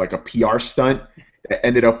a PR stunt that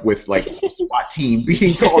ended up with like a SWAT team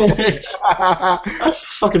being called. I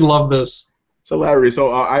fucking love this. It's hilarious.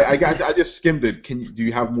 So I just skimmed it. Do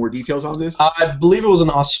you have more details on this? I believe it was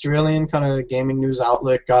an Australian kind of gaming news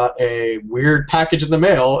outlet got a weird package in the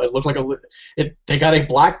mail. It looked like they got a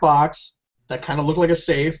black box that kind of looked like a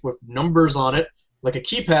safe with numbers on it, like a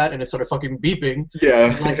keypad, and it started fucking beeping.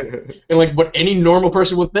 Yeah. And like what any normal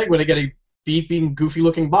person would think when they get a beeping,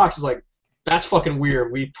 goofy-looking box is like, that's fucking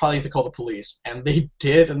weird. We probably need to call the police. And they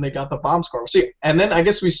did, and they got the bomb squad. See, and then I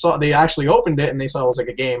guess they actually opened it, and they saw it was like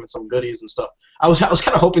a game and some goodies and stuff. I was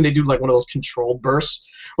kind of hoping they'd do like one of those controlled bursts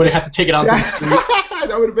where they have to take it out to the street.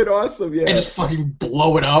 That would have been awesome, yeah. And just fucking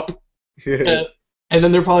blow it up. And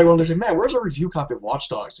then they're probably wondering, man, where's our review copy of Watch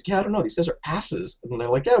Dogs? Like, yeah, I don't know. These guys are asses. And they're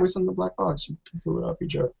like, yeah, we sent the black box. You blew it up, you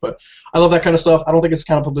jerk. But I love that kind of stuff. I don't think it's the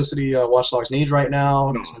kind of publicity Watch Dogs needs right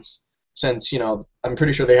now. No. Since, you know, I'm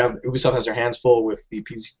pretty sure Ubisoft has their hands full with the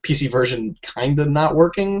PC version kind of not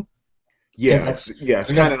working. Yeah, it's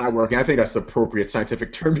kind of not working. I think that's the appropriate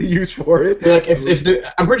scientific term to use for it. Like,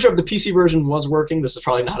 I'm pretty sure if the PC version was working, this is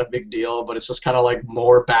probably not a big deal, but it's just kind of like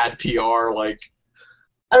more bad PR. Like,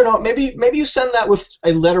 I don't know, maybe you send that with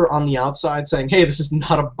a letter on the outside saying, hey, this is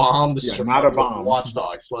not a bomb. This is not a bomb. Watch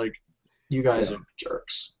Dogs. Like, you guys are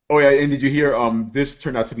jerks. Oh yeah, and did you hear? This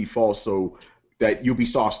turned out to be false. So that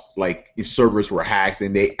Ubisoft's if servers were hacked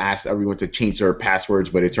and they asked everyone to change their passwords,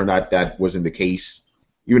 but it turned out that wasn't the case.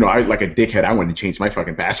 Even though I, like a dickhead, I wanted to change my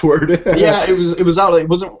fucking password. Yeah, it was out. It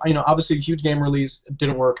wasn't, obviously a huge game release. It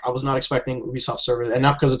didn't work. I was not expecting Ubisoft servers, and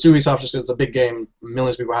not because it's Ubisoft, just because it's a big game.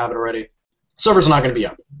 Millions of people have it already. Servers are not going to be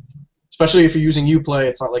up. Especially if you're using Uplay,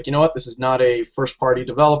 it's not like, you know what, this is not a first-party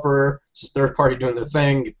developer. This is third-party doing their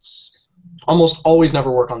thing. It's almost always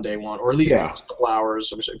never work on day one, or at least a couple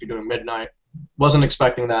hours, if you're doing midnight. Wasn't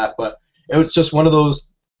expecting that, but it was just one of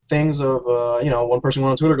those things of, one person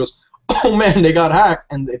went on Twitter and goes, oh man, they got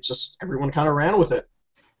hacked, and it just, everyone kind of ran with it.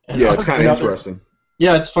 And yeah, it's kind of interesting.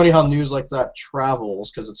 Yeah, it's funny how news like that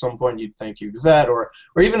travels, because at some point you'd think you'd vet, or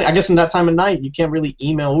even, I guess in that time of night, you can't really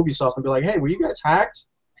email Ubisoft and be like, hey, were you guys hacked?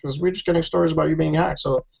 Because we're just getting stories about you being hacked.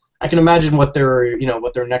 So I can imagine what their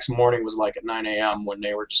next morning was like at 9 a.m. when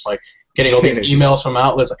they were just like getting all these emails from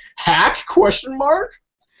outlets like, hack? Question mark?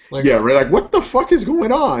 Like, yeah, we're like, what the fuck is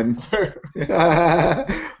going on?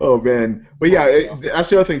 Oh man, but yeah, that's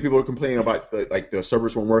the other thing people are complaining about. The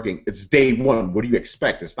servers weren't working. It's day one. What do you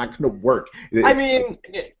expect? It's not going to work.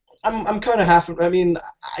 I'm kind of half.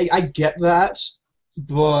 I get that,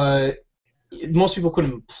 but most people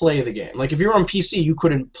couldn't play the game. Like if you're on PC, you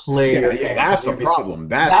couldn't play. Yeah, that's a problem.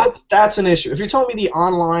 That's an issue. If you're telling me the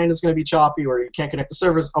online is going to be choppy or you can't connect the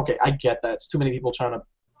servers, okay, I get that. It's too many people trying to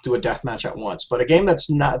do a deathmatch at once. But a game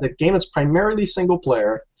that's primarily single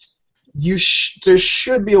player, there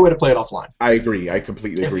should be a way to play it offline. I agree. I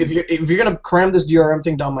completely agree. If you're going to cram this DRM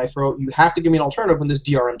thing down my throat, you have to give me an alternative when this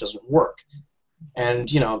DRM doesn't work. And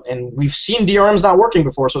we've seen DRMs not working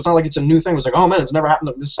before, so it's not like it's a new thing. It's like, oh man, it's never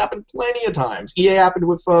happened. This happened plenty of times. EA happened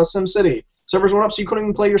with SimCity. Servers went up so you couldn't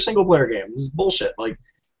even play your single player game. This is bullshit. Like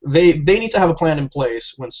they need to have a plan in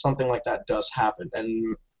place when something like that does happen.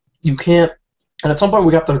 And you can't. And at some point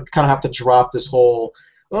we have to drop this whole,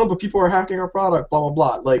 oh, but people are hacking our product, blah blah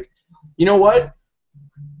blah. Like, you know what?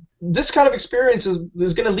 This kind of experience is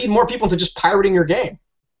going to lead more people into just pirating your game.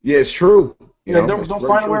 Yeah, it's true. Don't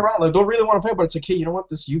find a way around. Like, don't really want to play, but it's like, hey, you know what?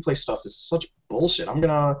 This Uplay stuff is such bullshit. I'm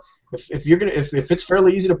gonna, if it's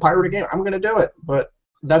fairly easy to pirate a game, I'm gonna do it. But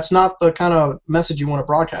that's not the kind of message you want to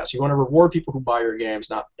broadcast. You want to reward people who buy your games,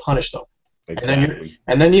 not punish them. Exactly.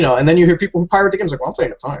 And then you hear people who pirate the games like, well, I'm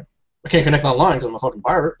playing it fine. I can't connect online because I'm a fucking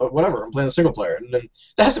pirate, but whatever. I'm playing a single player, and then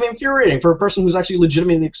that has to be infuriating for a person who's actually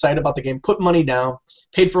legitimately excited about the game, put money down,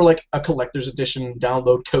 paid for like a collector's edition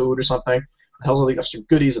download code or something, has all the extra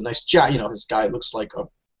goodies, a nice jacket. His guy looks like a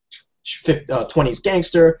 20s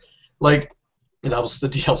gangster, like that was the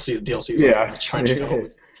DLC. The DLC is like a trench coat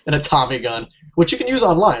and a Tommy gun, which you can use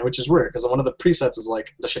online, which is weird because one of the presets is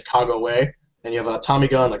like the Chicago way, and you have a Tommy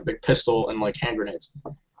gun, like a big pistol, and like hand grenades.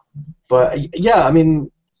 But yeah, I mean.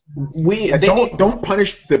 Don't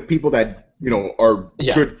punish the people that are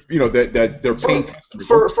good. That they're paying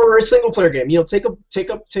customers. For a single player game. Take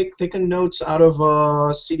a notes out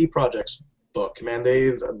of CD Projekt's book. Man,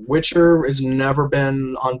 Witcher has never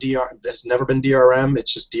been on Has never been DRM.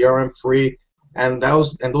 It's just DRM free, and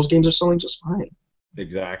those games are selling just fine.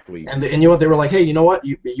 Exactly. And you know what? They were like, hey, you know what?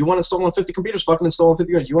 You want to install on 50 computers? Fucking install on 50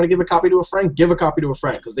 computers. You want to give a copy to a friend? Give a copy to a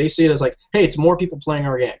friend, because they see it as like, hey, it's more people playing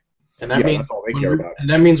our game. And that means that's all they care about. And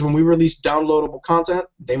that means when we release downloadable content,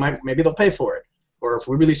 maybe they'll pay for it. Or if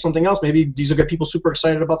we release something else, maybe these will get people super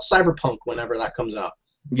excited about Cyberpunk whenever that comes out.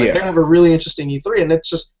 They're gonna have a really interesting E3, and it's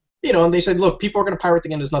just and they said, look, people are gonna pirate the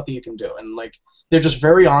game. There's nothing you can do, and like they're just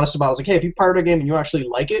very honest about it. It's like, hey, if you pirate a game and you actually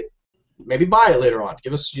like it, maybe buy it later on.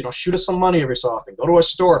 Give us, shoot us some money every so often. Go to a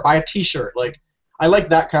store, buy a T-shirt. Like I like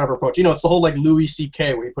that kind of approach. It's the whole like Louis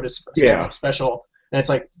C.K. where you put a stand-up special, and it's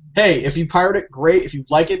like, hey, if you pirate it, great. If you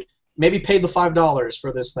like it. Maybe pay the $5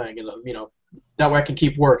 for this thing, and that way I can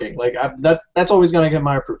keep working. Like that's always gonna get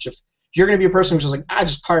my approach. If you're gonna be a person who's just like, I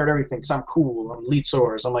just pirate everything because I'm cool, I'm Elite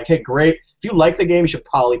Source. I'm like, hey, great. If you like the game, you should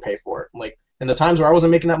probably pay for it. Like in the times where I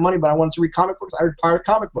wasn't making that money, but I wanted to read comic books, I would pirate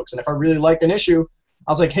comic books. And if I really liked an issue,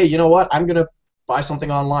 I was like, hey, you know what? I'm gonna buy something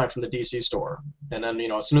online from the DC store. And then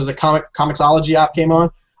as soon as the Comixology app came on,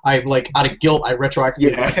 I like out of guilt, I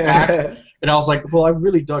retroactively went back. And I was like, well, I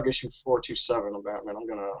really dug issue 427 of Batman. I'm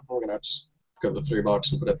gonna just go the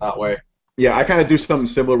 $3 and put it that way. Yeah, I kind of do something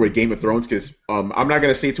similar with Game of Thrones because I'm not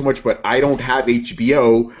gonna say too much, but I don't have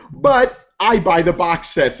HBO, but I buy the box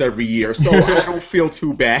sets every year, so I don't feel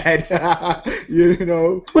too bad.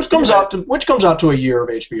 Which comes out to a year of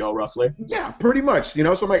HBO roughly. Yeah, pretty much. So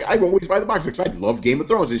I'm like, I always buy the box sets because I love Game of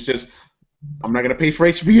Thrones. It's just I'm not gonna pay for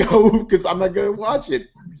HBO because I'm not gonna watch it.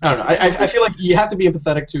 I don't know. I feel like you have to be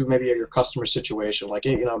empathetic to maybe your customer situation. Like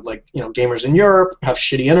gamers in Europe have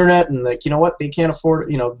shitty internet, and like what, they can't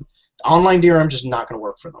afford. Online DRM just not gonna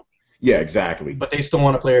work for them. Yeah, exactly. But they still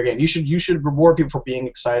want to play your game. You should reward people for being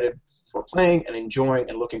excited for playing and enjoying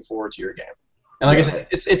and looking forward to your game. And like I said,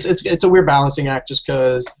 it's a weird balancing act just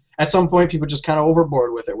because at some point people just kind of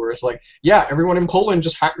overboard with it, where it's like, yeah, everyone in Poland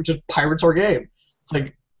just pirates our game. It's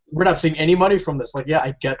like, we're not seeing any money from this. Like, yeah,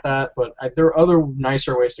 I get that, but there are other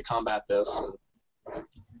nicer ways to combat this.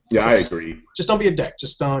 Yeah, I agree. Just don't be a dick.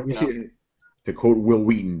 Just don't, To quote Will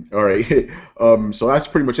Wheaton. All right. So that's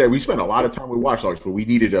pretty much it. We spent a lot of time with Watch Dogs, but we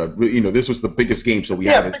needed this was the biggest game, so we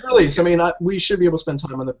had big release. I mean, we should be able to spend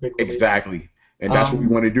time on the big release. Exactly. And that's what we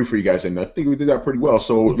want to do for you guys, and I think we did that pretty well.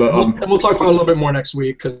 So we'll talk about it a little bit more next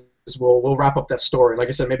week because we'll wrap up that story. Like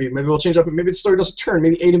I said, maybe we'll change up. Maybe the story doesn't turn.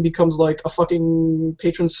 Maybe Aiden becomes like a fucking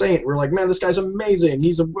patron saint. We're like, man, this guy's amazing.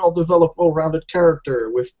 He's a well-developed, well-rounded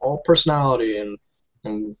character with all personality, and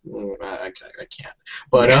I can't.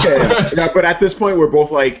 But but at this point, we're both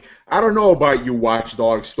like, I don't know about you, Watch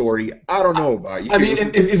Dogs story. I don't know about you. I mean,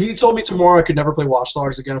 if you told me tomorrow I could never play Watch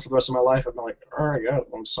Dogs again for the rest of my life, I'd be like, all right, yeah,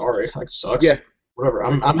 I'm sorry. Like, sucks. Yeah. Whatever.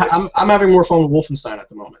 I'm having more fun with Wolfenstein at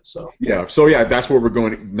the moment. So. Yeah. So yeah, that's where we're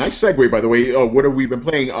going. Nice segue, by the way. What have we been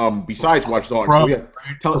playing? Besides Watch Dogs. So yeah,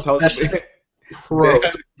 tell us.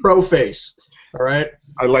 Pro face. All right.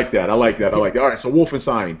 I like that. All right. So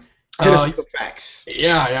Wolfenstein. Hit us with the facts.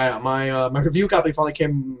 Yeah. My review copy finally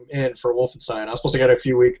came in for Wolfenstein. I was supposed to get it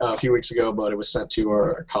a few weeks ago, but it was sent to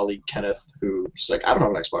our colleague Kenneth, who's like, I don't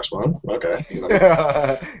have an Xbox One. Okay.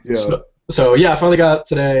 Yeah. So yeah, I finally got it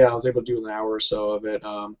today. I was able to do an hour or so of it.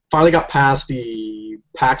 Finally got past the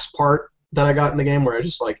PAX part that I got in the game, where I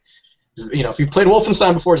just like, if you've played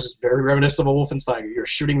Wolfenstein before, it's just very reminiscent of a Wolfenstein. You're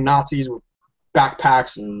shooting Nazis with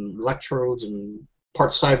backpacks and electrodes and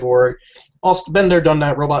parts cyborg. Also, been there, done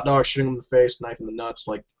that. Robot dog shooting him in the face, knife in the nuts,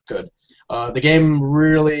 like good. The game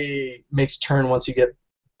really makes a turn once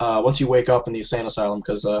you wake up in the insane asylum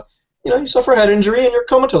because you suffer a head injury and you're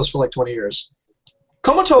comatose for like 20 years.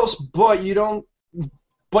 Comatose, but you don't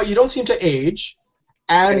seem to age,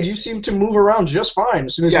 and you seem to move around just fine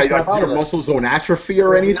as soon as you snap out of it. Your muscles don't atrophy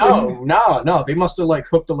or anything? No. They must have like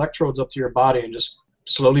hooked electrodes up to your body and just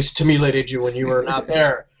slowly stimulated you when you were not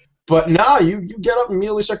there. But now you get up and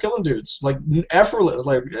immediately start killing dudes, like effortless,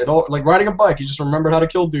 like riding a bike. You just remembered how to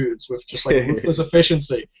kill dudes with just like ruthless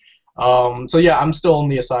efficiency. So yeah, I'm still in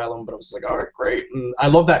the asylum, but I was like, all right, great. And I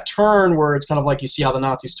love that turn where it's kind of like you see how the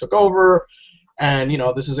Nazis took over, and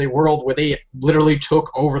this is a world where they literally took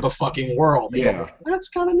over the fucking world. And you're Yeah. like, that's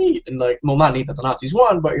kind of neat. And like, well, not neat that the Nazis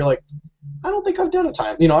won, but you're like, I don't think I've done a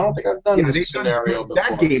time. I don't think I've done Yeah, this scenario before.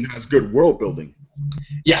 that game has good world building.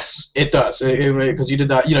 Yes, it does. Because you did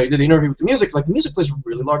that. You did the interview with the music. Like the music plays a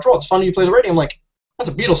really large role. It's funny you play the radio. I'm like, that's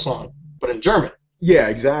a Beatles song, but in German. Yeah,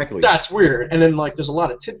 exactly. That's weird. And then like there's a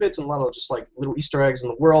lot of tidbits and a lot of just like little Easter eggs in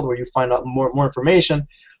the world where you find out more information.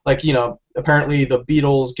 Like apparently the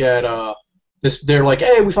Beatles get they're like,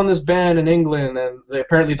 hey, we found this band in England, and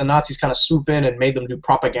apparently the Nazis kind of swoop in and made them do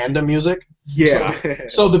propaganda music. Yeah.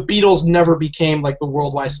 So the Beatles never became like the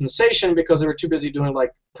worldwide sensation because they were too busy doing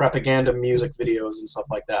like propaganda music videos and stuff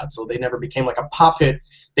like that. So they never became like a pop hit.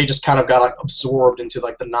 They just kind of got like absorbed into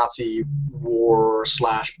like the Nazi war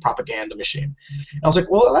 / propaganda machine. And I was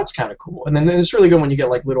like, well, that's kind of cool. And then it's really good when you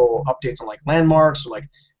get like little updates on like landmarks or like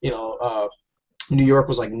New York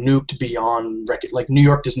was like nuked beyond like New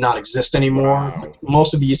York does not exist anymore. Wow. Like,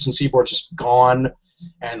 most of the Eastern Seaboard just gone,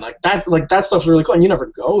 and like that stuff's really cool. And you never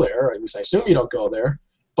go there, or at least I assume you don't go there.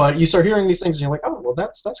 But you start hearing these things, and you're like, oh, well,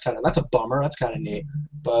 that's a bummer. That's kind of neat.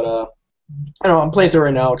 But I don't know. I'm playing through it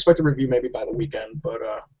right now. Expect a review maybe by the weekend. But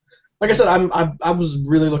like I said, I was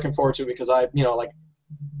really looking forward to it because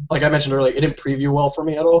like I mentioned earlier, it didn't preview well for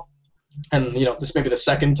me at all. And this may be the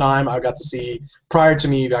second time I got to see, prior to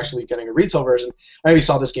me actually getting a retail version, I maybe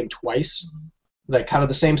saw this game twice, like kind of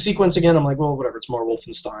the same sequence again. I'm like, well, whatever, it's more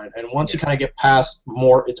Wolfenstein. And once you kind of get past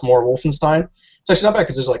it's more Wolfenstein, it's actually not bad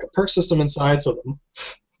because there's like a perk system inside. So,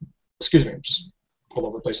 excuse me, I'm just all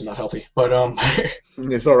over the place and not healthy. But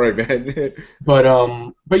It's all right, man. but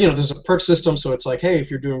there's a perk system, so it's like, hey,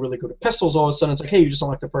 if you're doing really good at pistols, all of a sudden it's like, hey, you just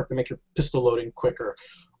unlock the perk to make your pistol loading quicker,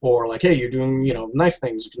 or like, hey, you're doing knife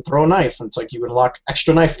things, you can throw a knife, and it's like you unlock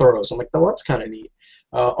extra knife throws. I'm like, oh, that's kind of neat.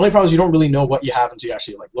 Only problem is you don't really know what you have until you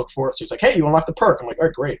actually like look for it. So it's like, hey, you unlock the perk. I'm like, all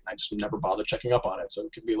right, great. I just never bothered checking up on it. So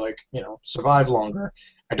it could be like, survive longer.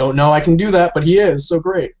 I don't know I can do that, but he is so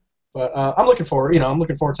great. But I'm looking forward. I'm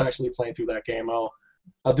looking forward to actually playing through that game.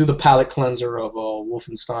 I'll do the palate cleanser of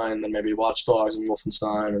Wolfenstein, then maybe Watch Dogs and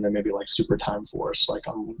Wolfenstein, and then maybe like Super Time Force. Like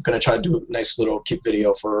I'm gonna try to do a nice little keep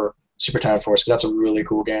video for Super Time Force because that's a really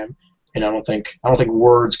cool game, and I don't think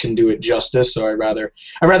words can do it justice. So I'd rather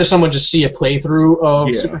someone just see a playthrough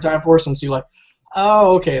of Super Time Force and see like,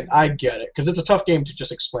 oh, okay, I get it, because it's a tough game to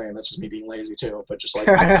just explain. That's just me being lazy too. But just like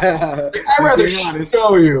I'd rather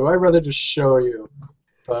show you. I'd rather just show you.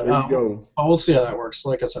 But there you go. we'll see how that works.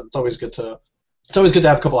 Like I said, it's always good to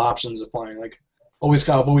have a couple of options of playing. Like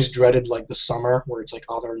I've always dreaded like the summer where it's like,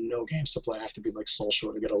 oh, there are no games to play. I have to be like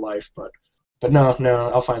social to get a life. But no,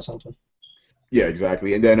 I'll find something. Yeah,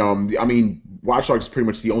 exactly. And then I mean, Watch Dogs is pretty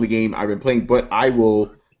much the only game I've been playing. But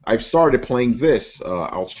I've started playing this.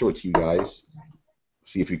 I'll show it to you guys.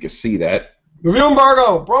 See if you can see that. Review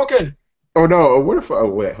embargo broken. Oh no!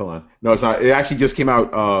 Wait, hold on. No, it's not. It actually just came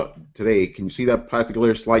out today. Can you see that Plastic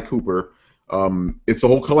Layer Sly Cooper? It's a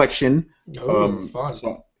whole collection. Fun.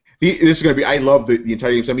 So this is gonna be. I love the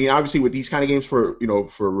entire games. I mean, obviously with these kind of games for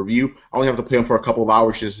review, I only have to play them for a couple of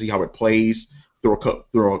hours just to see how it plays. Throw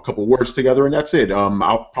a couple words together, and that's it.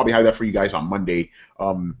 I'll probably have that for you guys on Monday.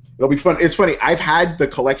 It'll be fun. It's funny. I've had the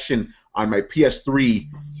collection on my PS3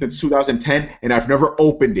 since 2010, and I've never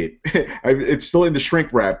opened it. It's still in the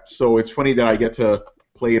shrink wrap, so it's funny that I get to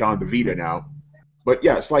play it on the Vita now. But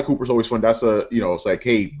yeah, Sly Cooper's always fun. That's it's like,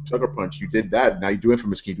 hey, Sucker Punch, you did that. Now you do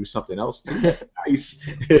Infamous. Can you do something else too? Nice.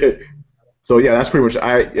 So yeah, that's pretty much.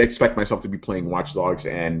 I expect myself to be playing Watch Dogs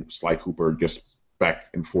and Sly Cooper just back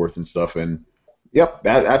and forth and stuff. And yep,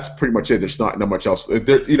 that's pretty much it. There's not much else.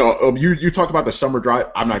 You talked about the summer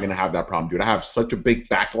drive. I'm not gonna have that problem, dude. I have such a big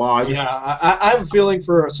backlog. Yeah, I have a feeling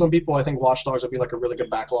for some people, I think Watch Dogs would be like a really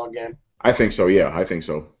good backlog game. I think so. Yeah, I think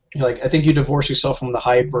so. Like, I think you divorce yourself from the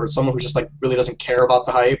hype, or someone who just like really doesn't care about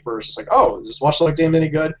the hype, or is just like, oh, is this Watch Dogs game any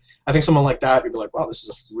good? I think someone like that would be like, wow, this is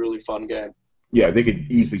a really fun game. Yeah, they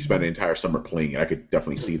could easily spend an entire summer playing it. I could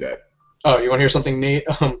definitely see that. Oh, you want to hear something neat?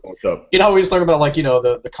 What's up? We always talk about like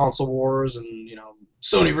the console wars and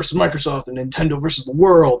Sony versus Microsoft and Nintendo versus the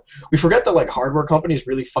world. We forget that like hardware companies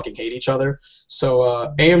really fucking hate each other. So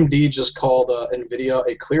AMD just called Nvidia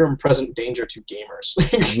a clear and present danger to gamers.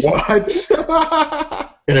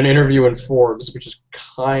 What? In an interview in Forbes, which is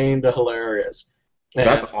kind of hilarious. And,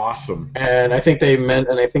 that's awesome. And I think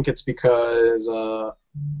it's because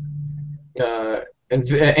and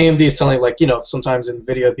AMD is telling like sometimes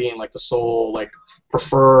Nvidia being like the sole like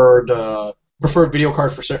preferred video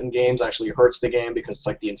card for certain games actually hurts the game because it's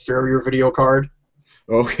like the inferior video card.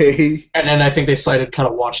 Okay. And then I think they cited kind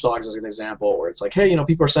of Watch Dogs as an example, where it's like, hey,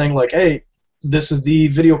 people are saying like, hey, this is the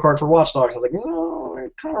video card for Watch Dogs. I was like, no,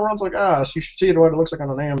 it kind of runs like ass. You should see what it looks like on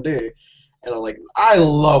an AMD. And I'm like, I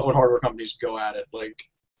love when hardware companies go at it. Like,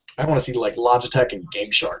 I want to see like Logitech and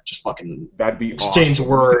GameShark just fucking That'd be exchange awesome.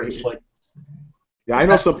 words. Like, Yeah, I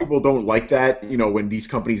know some people don't like that, when these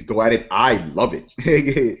companies go at it. I love it.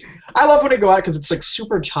 I love when they go at it because it's like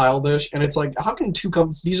super childish, and it's like, how can two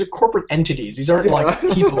companies? These are corporate entities. These aren't like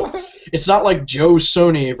people. It's not like Joe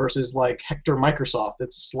Sony versus like Hector Microsoft.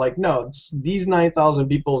 It's like, no, it's these 9,000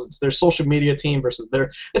 people. It's their social media team versus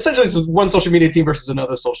essentially it's one social media team versus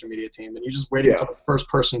another social media team, and you're just waiting for the first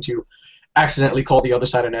person to accidentally call the other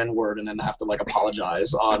side an N-word and then have to like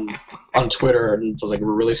apologize on Twitter, and it's like,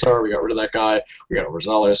 we're really sorry, we got rid of that guy, we got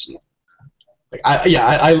overzealous. And like,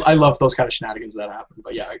 I love those kind of shenanigans that happen.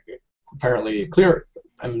 But yeah, apparently clear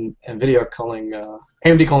NVIDIA calling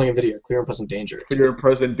AMD calling NVIDIA clear and present danger. Clear and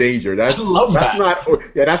present danger. I love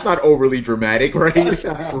that. That's not overly dramatic, right? That's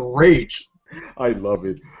great. I love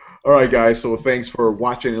it. All right, guys. So thanks for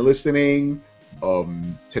watching and listening.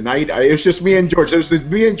 Tonight it's just me and George. There's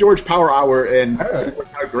me and George Power Hour, and it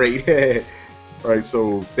worked out great. All right,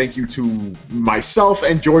 so thank you to myself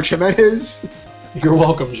and George Jimenez. You're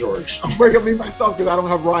welcome, George. I'm bringing me myself because I don't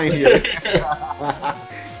have Ryan here.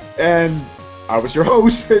 And I was your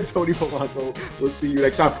host, Tony Polanco. We'll see you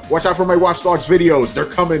next time. Watch out for my Watch Dogs videos. They're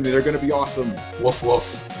coming. They're going to be awesome. Woof,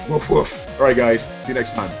 woof. Woof, woof. All right, guys. See you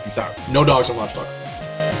next time. Peace out. No dogs on Watch Dogs.